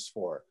fireplace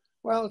for?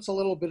 Well, it's a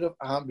little bit of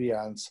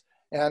ambiance.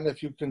 And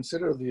if you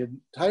consider the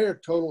entire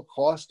total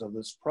cost of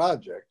this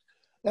project,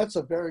 that's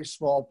a very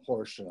small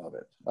portion of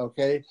it,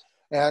 okay?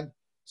 And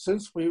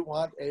since we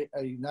want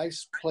a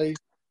nice place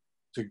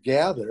to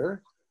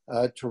gather,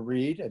 to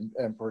read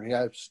and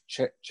perhaps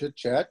chit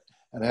chat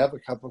and have a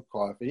cup of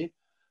coffee,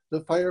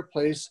 the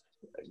fireplace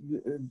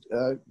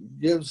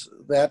gives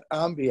that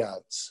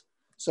ambiance.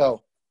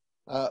 So,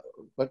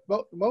 but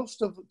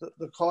most of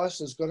the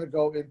cost is going to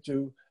go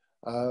into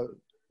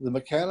the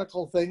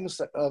mechanical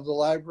things of the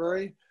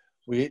library.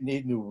 We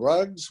need new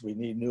rugs. We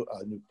need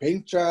a new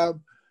paint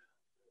job.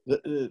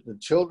 The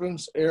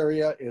children's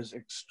area is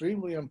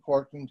extremely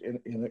important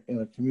in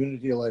a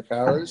community like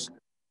ours,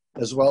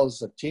 as well as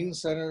the teen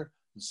center,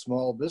 the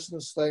small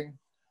business thing.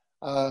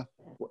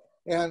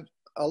 And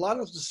a lot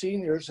of the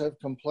seniors have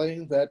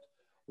complained that,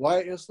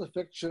 why is the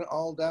fiction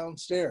all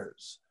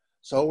downstairs?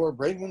 So we're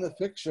bringing the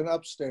fiction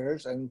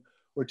upstairs and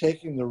we're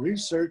taking the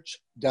research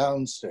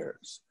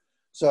downstairs.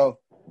 So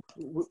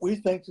we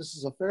think this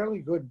is a fairly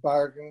good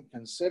bargain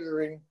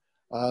considering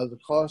the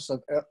cost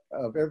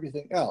of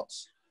everything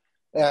else.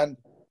 And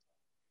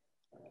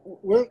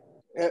we're,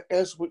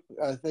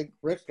 I think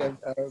Rick and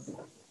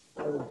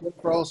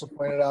Jennifer also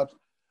pointed out,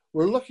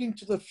 we're looking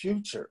to the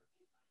future.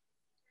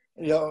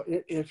 You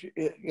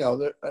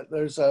know,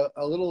 there's a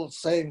little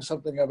saying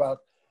something about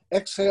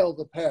exhale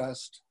the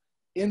past,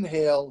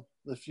 inhale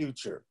the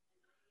future.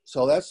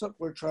 So that's what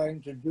we're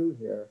trying to do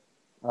here.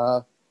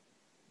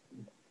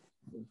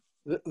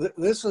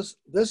 This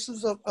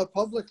is a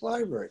public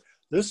library.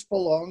 This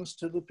belongs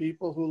to the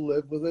people who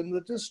live within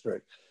the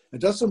district. It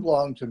doesn't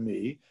belong to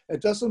me.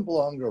 It doesn't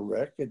belong to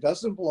Rick. It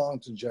doesn't belong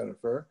to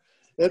Jennifer.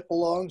 It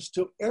belongs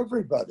to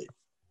everybody.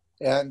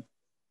 And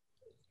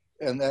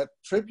that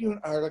Tribune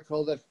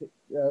article that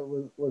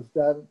was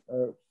done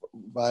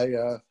by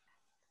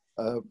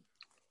a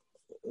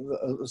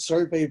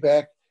survey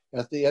back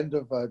at the end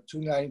of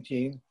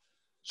 2019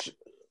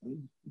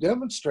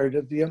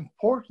 demonstrated the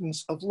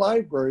importance of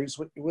libraries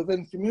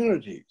within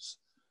communities.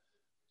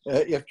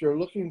 If you're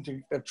looking to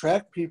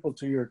attract people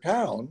to your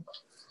town,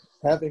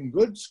 having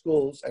good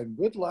schools and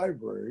good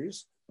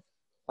libraries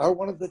are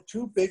one of the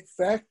two big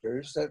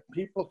factors that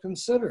people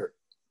consider.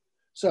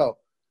 So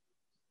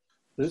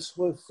this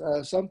was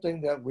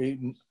something that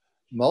we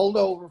mulled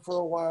over for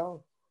a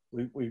while.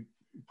 We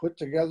put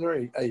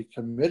together a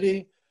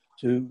committee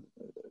to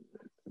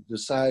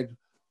decide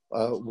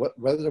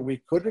whether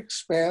we could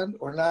expand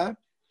or not.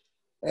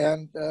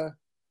 And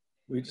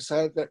we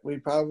decided that we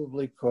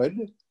probably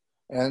could.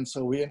 And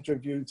so we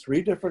interviewed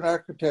 3 different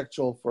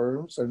architectural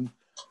firms, and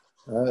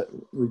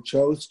we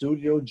chose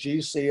Studio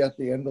GC at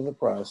the end of the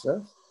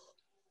process.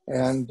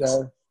 And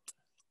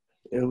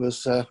it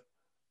was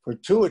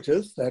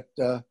fortuitous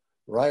that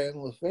Ryan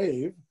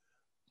Lefebvre,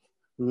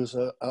 who is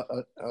a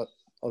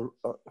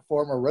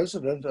former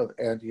resident of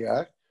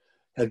Antioch,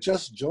 had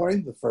just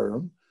joined the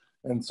firm.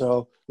 And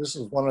so this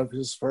is one of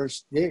his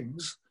first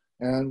gigs.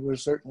 And we're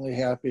certainly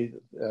happy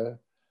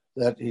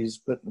that he's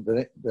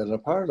been a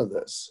part of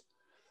this.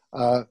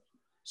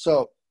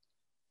 So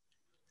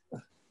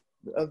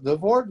the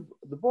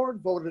board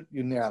voted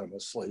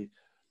unanimously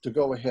to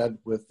go ahead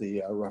with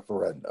the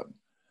referendum.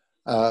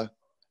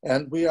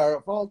 And we are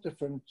of all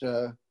different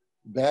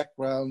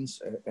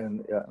backgrounds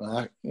and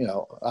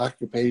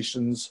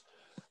occupations.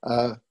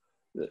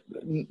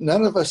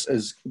 None of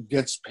us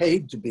gets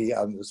paid to be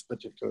on this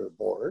particular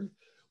board.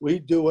 We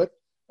do it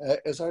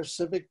as our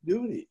civic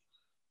duty.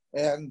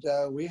 And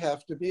we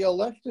have to be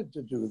elected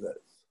to do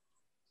this.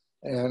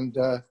 And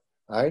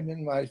I'm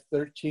in my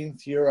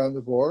 13th year on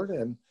the board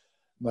and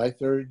my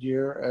 3rd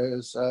year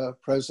as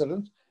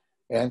president.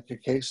 And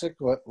Kakasik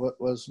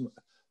was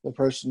the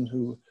person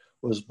who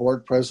was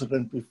board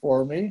president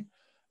before me.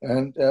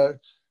 And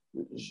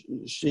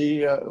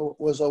she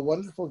was a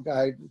wonderful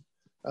guide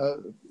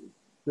to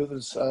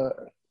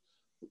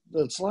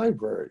this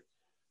library.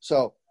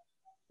 So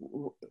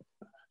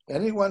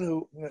anyone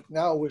who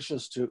now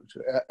wishes to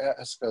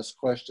ask us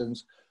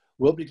questions,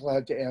 we'll be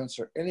glad to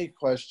answer any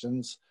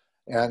questions.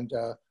 And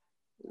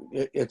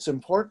it's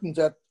important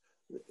that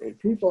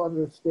people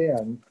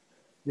understand,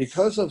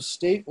 because of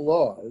state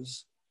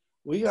laws,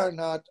 we are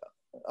not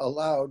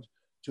allowed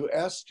to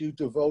ask you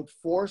to vote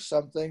for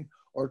something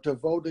or to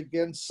vote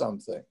against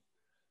something.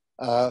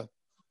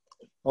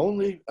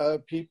 Only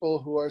people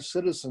who are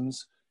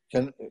citizens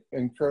can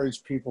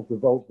encourage people to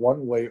vote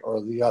one way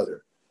or the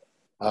other.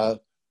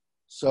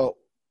 So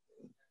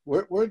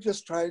we're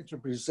just trying to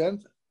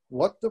present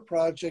what the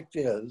project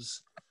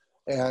is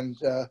and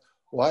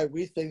why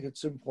we think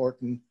it's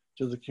important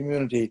to the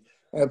community.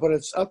 But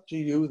it's up to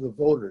you, the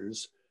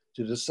voters,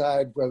 to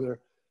decide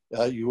whether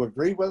you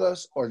agree with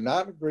us or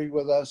not agree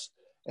with us.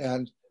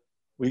 And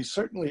we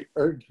certainly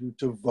urge you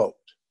to vote.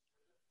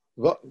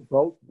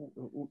 Vote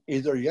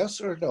either yes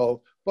or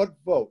no, but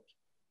vote.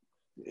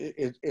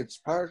 It's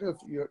part of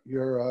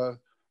your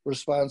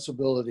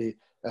responsibility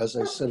as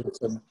a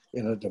citizen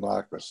in a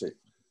democracy.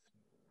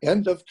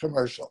 End of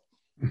commercial.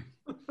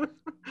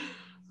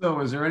 So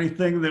is there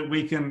anything that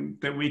we can,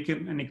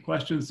 any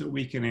questions that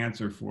we can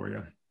answer for you?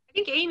 I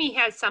think Amy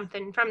has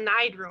something from the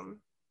IDE room.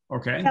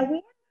 Okay. Yeah, we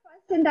have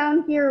a question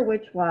down here,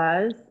 which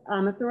was,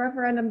 if the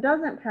referendum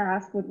doesn't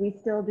pass, would we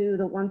still do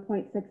the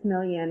 1.6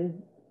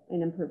 million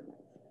and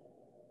improvements?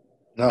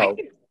 No.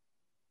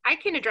 I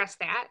can address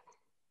that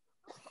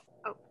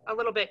a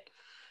little bit.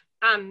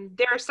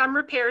 There are some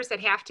repairs that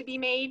have to be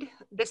made.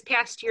 This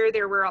past year,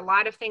 there were a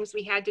lot of things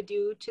we had to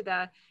do to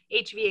the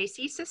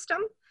HVAC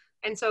system.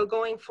 And so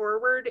going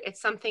forward,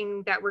 it's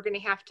something that we're going to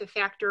have to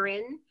factor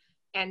in.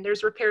 And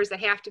there's repairs that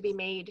have to be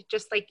made,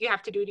 just like you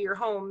have to do to your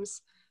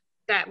homes.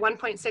 That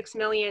 1.6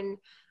 million,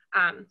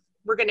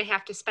 we're going to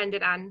have to spend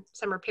it on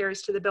some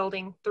repairs to the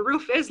building. The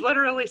roof is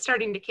literally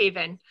starting to cave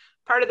in.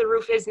 Part of the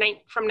roof is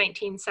from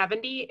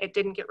 1970. It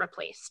didn't get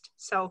replaced.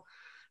 So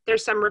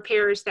there's some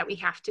repairs that we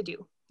have to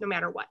do no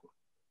matter what.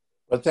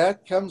 But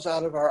that comes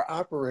out of our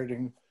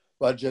operating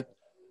budget.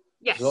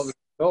 Yes. So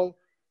there's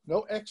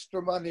no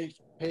extra money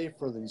to pay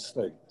for these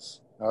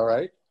things. All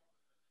right.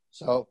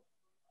 So.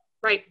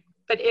 Right.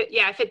 But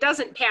yeah, if it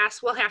doesn't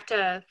pass, we'll have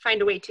to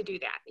find a way to do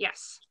that.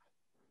 Yes.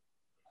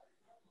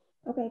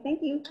 Okay,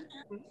 thank you.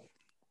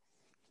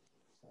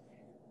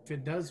 If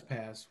it does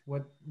pass,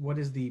 what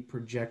is the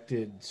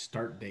projected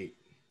start date,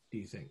 do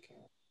you think?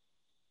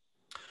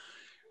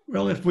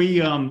 Well, if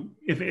we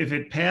if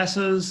it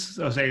passes,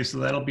 okay, so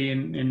that'll be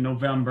in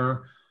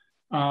November.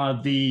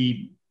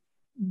 The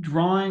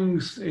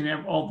drawings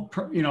and all,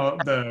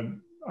 the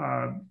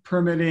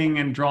permitting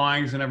and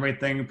drawings and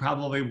everything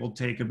probably will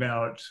take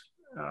about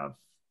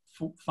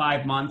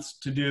 5 months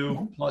to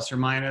do, plus or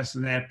minus,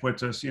 and that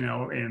puts us,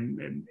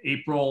 in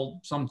April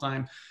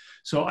sometime.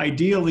 So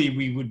ideally,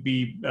 we would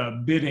be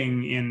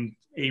bidding in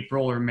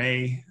April or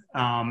May,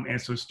 and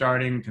so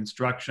starting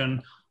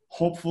construction,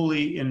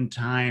 hopefully in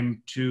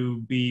time to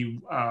be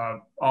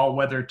all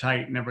weather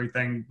tight and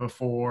everything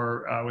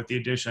before, with the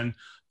addition,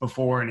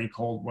 before any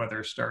cold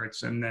weather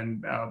starts, and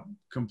then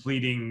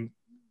completing,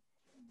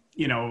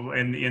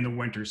 in the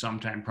winter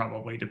sometime,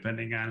 probably,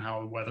 depending on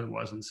how the weather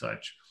was and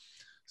such.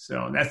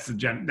 So that's the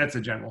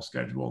general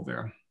schedule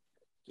there.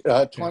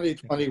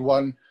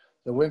 2021,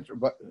 the winter,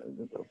 but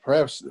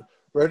perhaps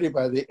ready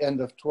by the end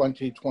of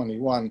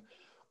 2021.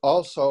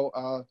 Also,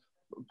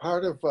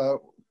 part of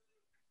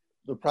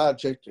the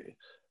project,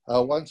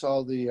 once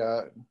all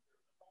the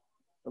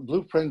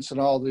blueprints and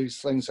all these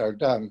things are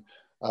done,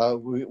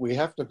 we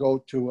have to go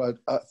to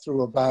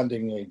through a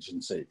bonding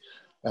agency,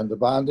 and the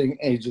bonding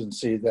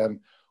agency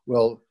then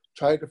will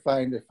try to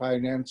find a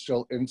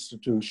financial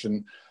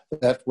institution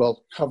that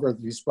will cover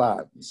these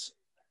bonds,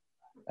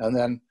 and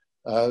then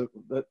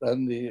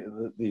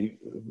the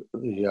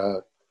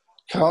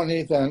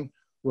county then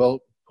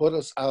will put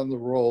us on the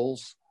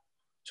rolls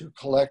to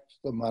collect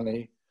the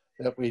money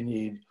that we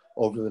need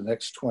over the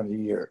next 20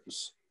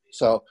 years.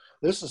 So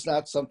this is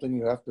not something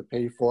you have to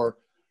pay for,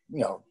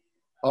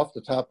 off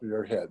the top of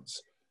your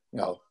heads.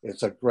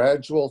 It's a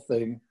gradual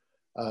thing,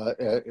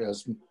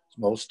 as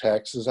most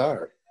taxes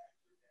are.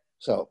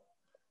 So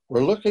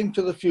we're looking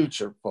to the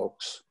future,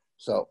 folks.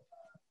 So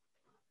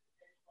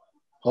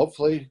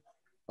hopefully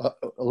a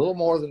little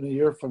more than a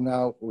year from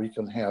now, we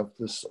can have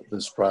this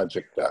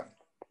project done.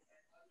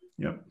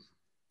 Yep.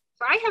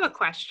 So I have a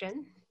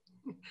question.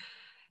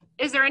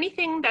 Is there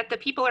anything that the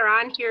people are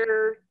on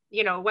here,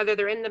 whether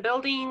they're in the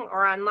building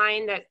or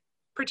online, that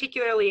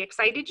particularly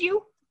excited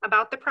you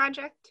about the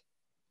project?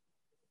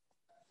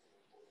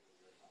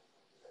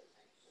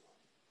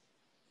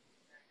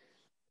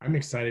 I'm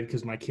excited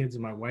because my kids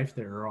and my wife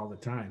there are all the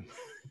time.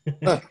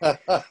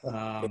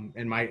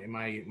 And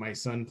my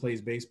son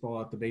plays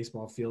baseball at the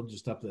baseball field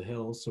just up the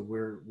hill. So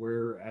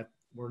we're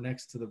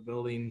next to the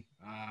building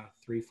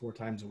 3-4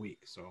 times a week.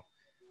 So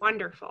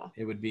wonderful.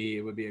 It would be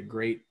a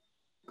great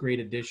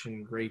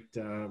addition, great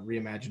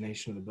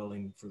reimagination of the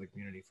building for the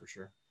community for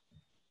sure.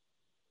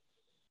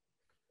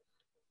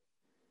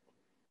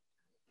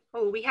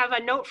 Oh, we have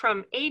a note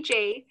from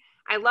AJ.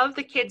 I love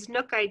the kids'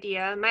 Nook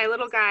idea. My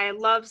little guy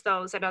loves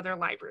those at other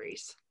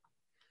libraries.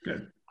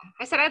 Good.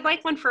 I said, I'd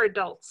like one for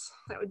adults.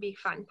 That would be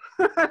fun.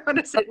 I want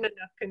to sit in a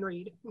Nook and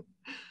read.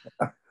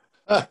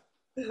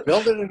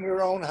 Build it in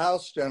your own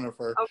house,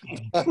 Jennifer.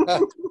 Okay.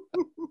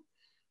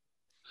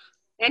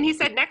 And he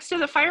said, next to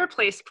the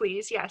fireplace,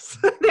 please. Yes,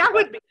 that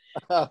would be,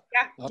 yeah,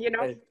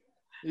 okay.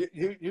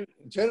 You,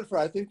 Jennifer,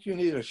 I think you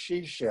need a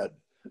she shed.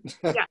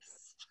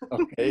 Yes.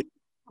 Okay.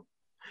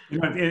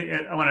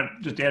 I want to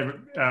just add,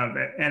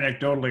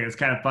 anecdotally, it's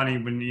kind of funny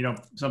when,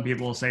 some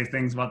people will say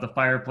things about the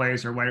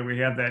fireplace or why do we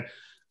have that.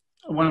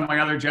 One of my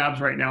other jobs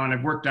right now, and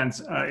I've worked on,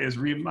 is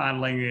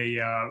remodeling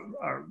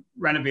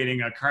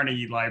renovating a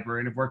Carnegie library,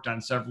 and I've worked on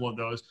several of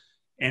those,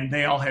 and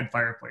they all had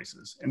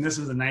fireplaces. And this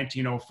is a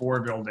 1904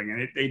 building,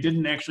 and they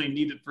didn't actually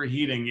need it for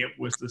heating. It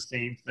was the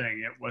same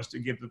thing. It was to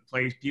give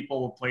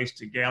people a place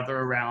to gather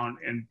around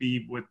and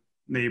be with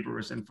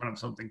neighbors in front of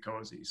something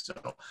cozy. So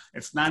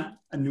it's not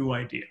a new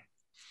idea.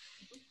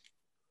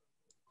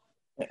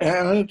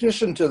 And in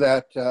addition to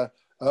that,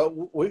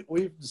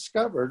 we've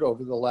discovered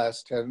over the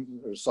last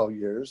 10 or so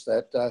years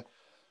that the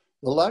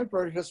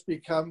library has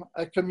become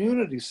a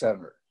community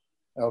center,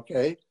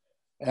 okay?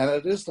 And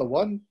it is the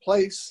one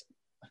place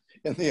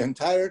in the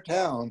entire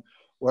town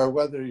where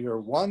whether you're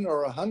 1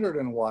 or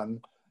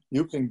 101,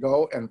 you can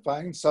go and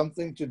find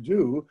something to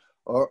do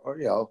or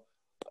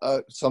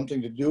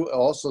something to do,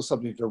 also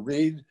something to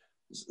read,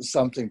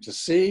 something to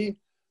see.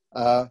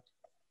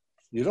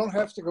 You don't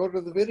have to go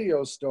to the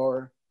video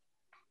store.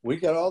 We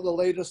get all the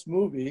latest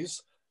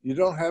movies. You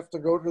don't have to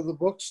go to the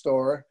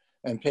bookstore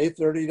and pay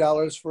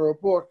 $30 for a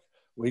book.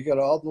 We get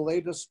all the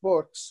latest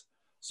books.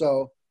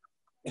 So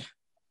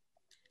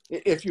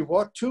if you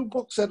bought 2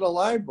 books at a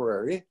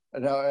library,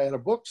 at a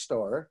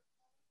bookstore,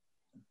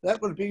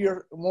 that would be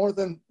your more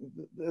than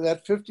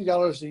that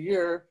 $50 a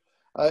year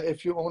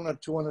if you own a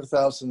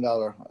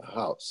 $200,000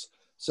 house.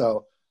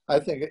 So I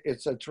think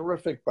it's a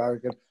terrific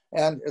bargain.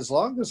 And as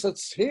long as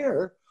it's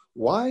here,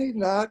 why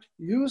not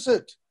use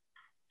it?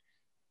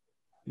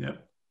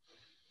 Yep.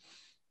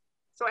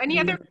 So any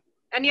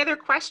other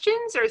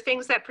questions or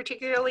things that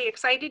particularly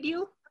excited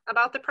you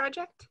about the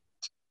project?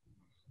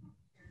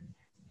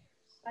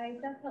 I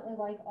definitely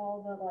like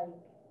all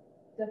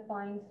the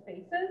defined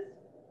spaces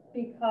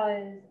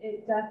because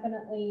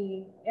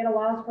it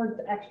allows for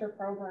extra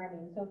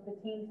programming. So if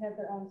the teens have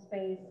their own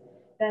space,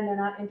 then they're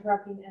not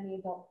interrupting any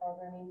adult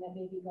programming that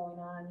may be going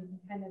on. You can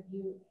kind of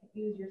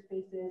use your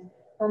spaces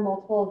for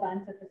multiple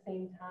events at the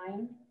same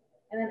time.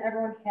 And then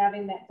everyone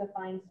having that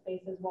defined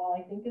space as well,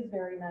 I think is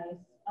very nice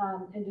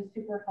and just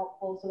super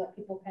helpful so that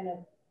people kind of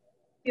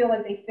feel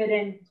like they fit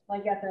in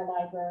like at their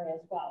library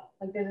as well.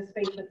 Like there's a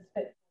space that's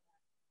fit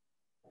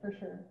for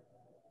sure.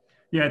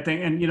 Yeah, I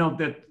think, and you know,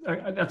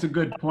 that's a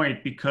good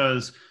point,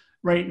 because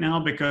right now,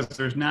 because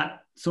there's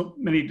not so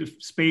many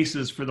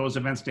spaces for those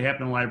events to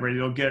happen in the library,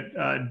 you'll get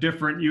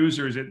different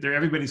users.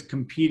 Everybody's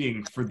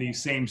competing for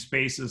these same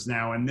spaces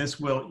now, and this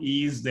will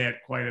ease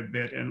that quite a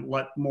bit and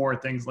let more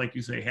things, like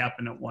you say,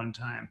 happen at one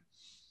time.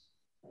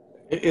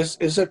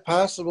 Is it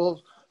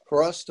possible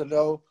for us to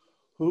know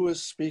who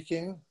is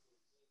speaking?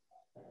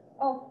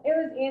 Oh, it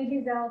was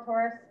Angie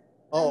Zalatoris.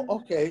 Oh,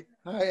 okay.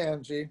 Hi,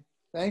 Angie.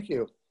 Thank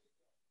you.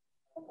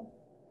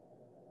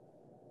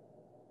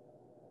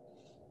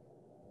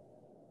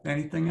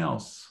 Anything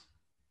else?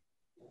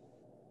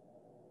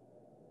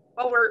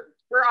 Well,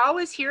 we're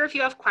always here if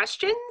you have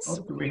questions.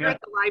 Oh, We're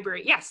at the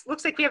library. Yes,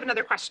 looks like we have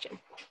another question.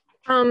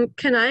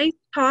 Can I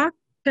talk?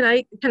 Can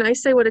I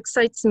say what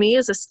excites me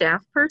as a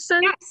staff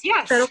person? Yes,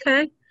 yes. Is that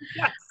okay?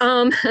 Yes.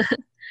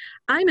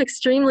 I'm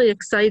extremely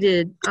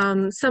excited.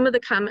 Some of the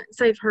comments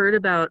I've heard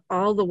about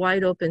all the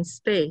wide open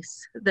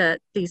space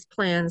that these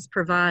plans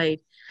provide.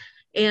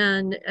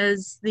 And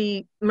as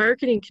the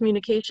marketing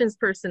communications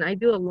person, I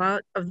do a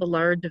lot of the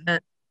large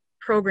event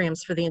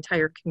programs for the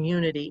entire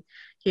community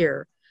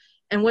here.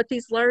 And what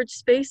these large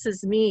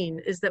spaces mean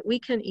is that we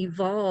can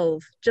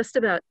evolve just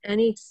about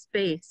any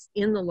space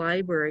in the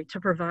library to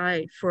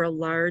provide for a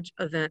large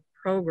event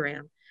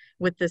program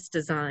with this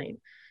design.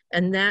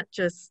 And that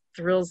just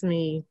thrills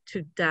me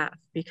to death,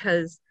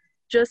 because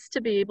just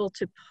to be able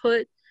to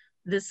put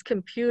this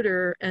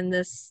computer and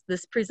this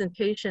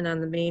presentation on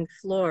the main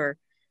floor,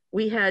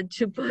 we had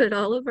to put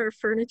all of our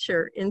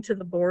furniture into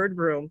the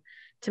boardroom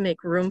to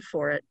make room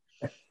for it.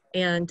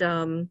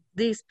 And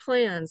these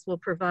plans will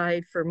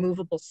provide for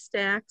movable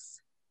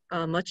stacks,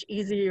 much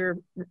easier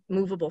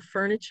movable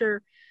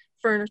furniture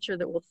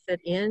that will fit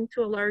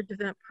into a large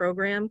event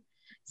program.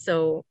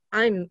 So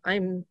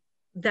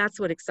that's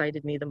what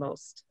excited me the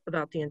most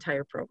about the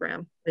entire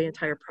program, the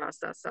entire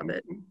process of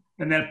it.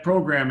 And that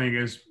programming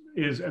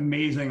is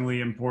amazingly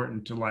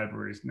important to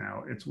libraries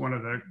now. It's one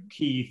of the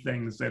key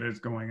things that is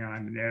going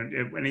on.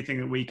 And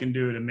anything that we can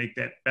do to make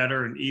that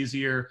better and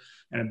easier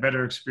and a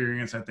better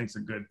experience, I think is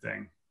a good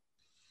thing.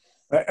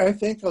 I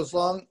think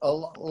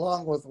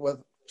along with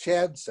what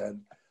Chad said,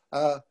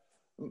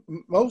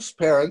 most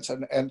parents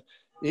and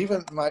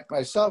even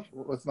myself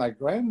with my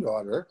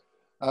granddaughter,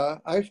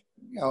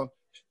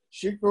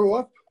 she grew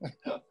up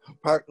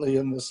partly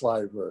in this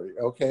library,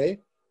 okay?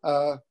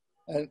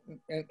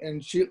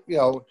 And she,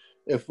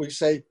 if we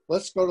say,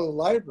 let's go to the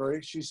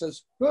library, she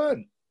says,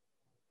 good.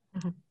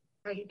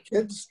 Right.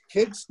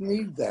 Kids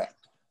need that.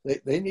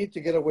 They need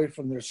to get away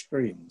from their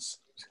screens.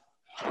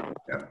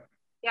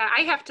 Yeah,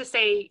 I have to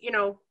say,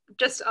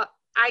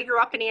 I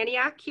grew up in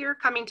Antioch here,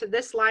 coming to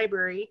this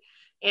library,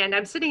 and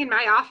I'm sitting in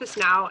my office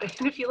now.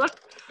 And if you look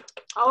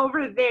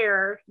over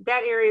there,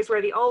 that area is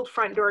where the old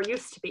front door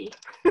used to be.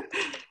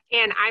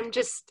 And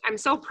I'm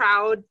so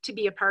proud to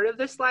be a part of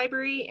this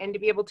library and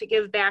to be able to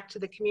give back to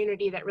the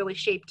community that really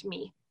shaped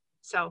me.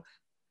 So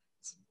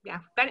yeah,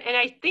 and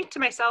I think to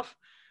myself,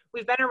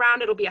 we've been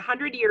around, it'll be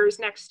 100 years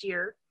next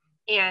year.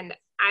 And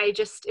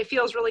it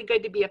feels really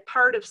good to be a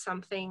part of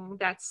something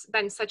that's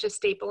been such a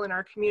staple in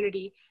our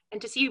community, and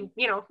to see,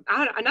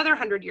 another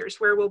 100 years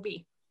where we'll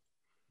be.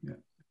 Yeah.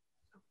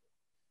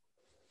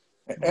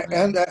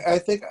 And I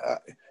think,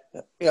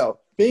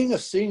 being a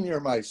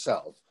senior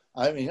myself,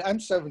 I mean, I'm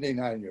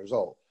 79 years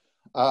old,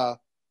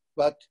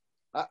 but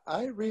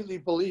I really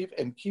believe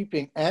in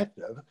keeping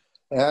active,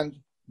 and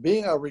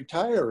being a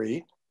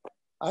retiree,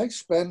 I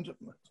spend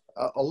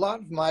a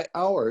lot of my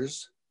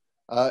hours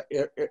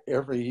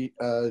every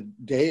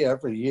day,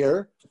 every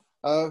year,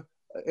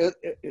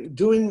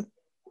 doing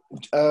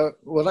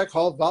what I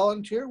call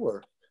volunteer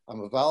work.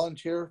 I'm a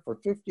volunteer for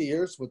 50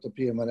 years with the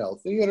PMNL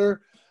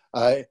Theater.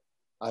 I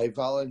I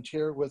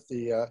volunteer with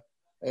the,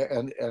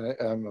 and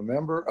I'm a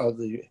member of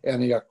the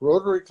Antioch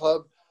Rotary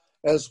Club,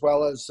 as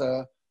well as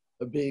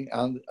being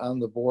on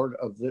the board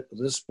of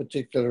this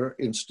particular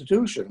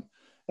institution.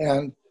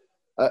 And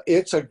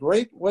it's a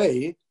great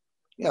way,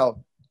 you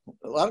know,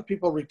 a lot of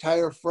people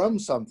retire from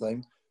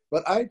something,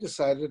 but I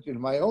decided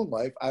in my own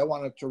life, I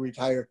wanted to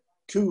retire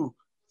to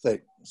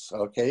things,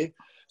 okay?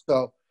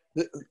 So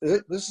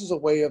this is a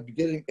way of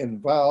getting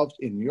involved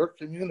in your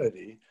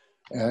community.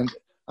 And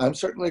I'm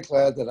certainly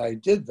glad that I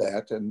did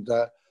that. And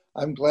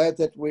I'm glad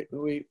that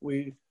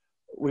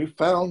we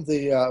found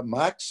the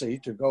moxie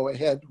to go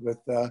ahead with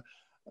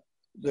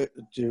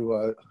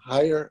to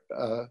hire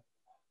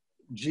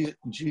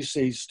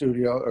GC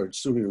Studio, or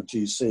Studio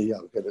GC,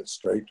 I'll get it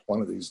straight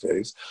one of these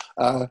days,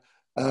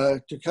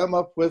 to come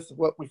up with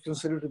what we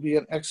consider to be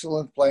an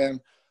excellent plan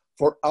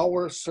for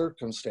our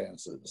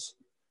circumstances.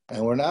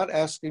 And we're not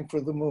asking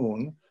for the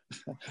moon.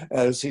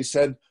 As he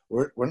said,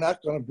 we're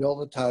not going to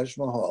build a Taj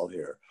Mahal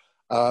here.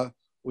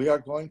 We are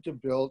going to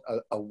build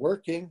a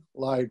working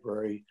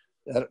library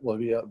that will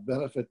be a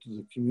benefit to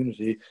the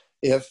community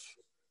if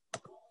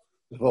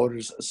the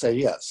voters say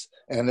yes.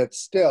 And it's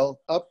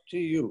still up to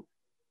you,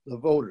 the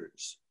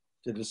voters,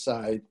 to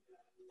decide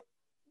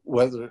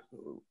whether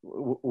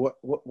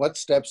what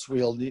steps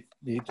we'll need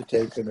to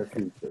take in the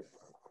future.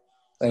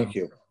 Thank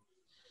you.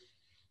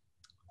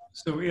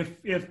 So if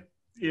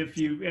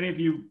any of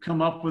you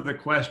come up with a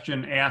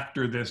question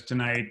after this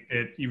tonight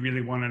that you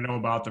really want to know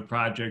about the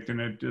project and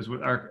it deals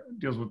with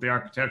the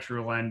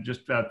architectural end,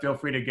 just feel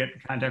free to get in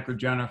contact with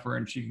Jennifer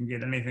and she can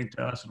get anything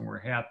to us, and we're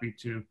happy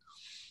to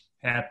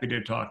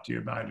talk to you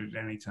about it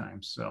at any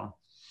time. So.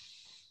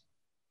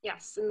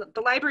 Yes, and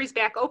the library's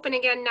back open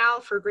again now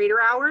for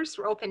greater hours.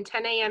 We're open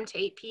 10 a.m. to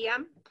 8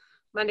 p.m.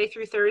 Monday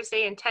through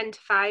Thursday, and 10 to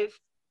 5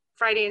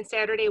 Friday and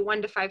Saturday,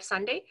 1 to 5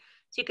 Sunday.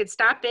 So you could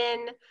stop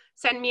in,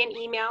 send me an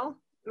email.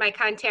 My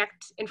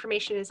contact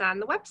information is on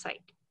the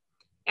website.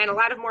 And a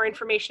lot of more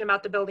information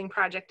about the building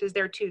project is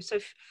there too. So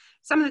if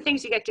some of the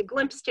things you get to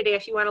glimpse today,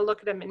 if you want to look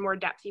at them in more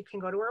depth, you can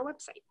go to our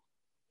website.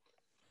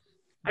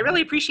 I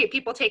really appreciate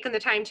people taking the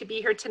time to be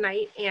here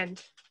tonight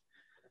and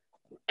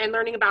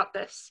learning about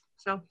this.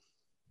 So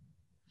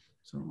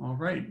All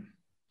right.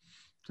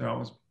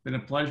 So it's been a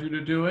pleasure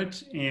to do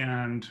it,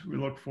 and we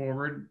look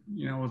forward,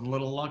 you know, with a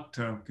little luck,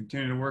 to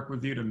continue to work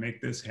with you to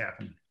make this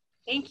happen.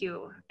 Thank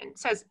you. And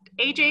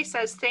AJ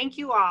says, thank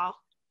you all.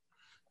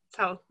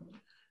 So, all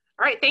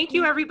right. Thank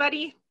you,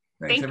 everybody.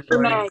 Thanks, Thank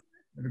everybody. you.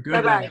 Have a good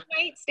Good night.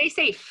 night. Stay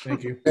safe.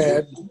 Thank you.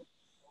 Ed,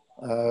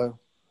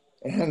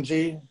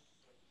 Angie,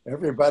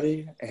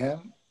 everybody,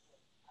 Ann,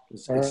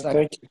 it's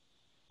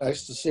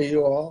nice to see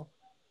you all.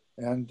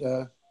 And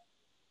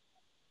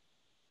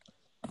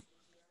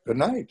good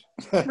night.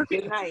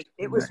 Good night.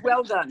 It was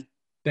well done.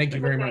 Thank you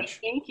very much.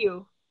 Thank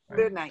you.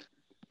 Good night.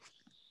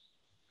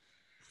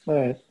 All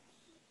right.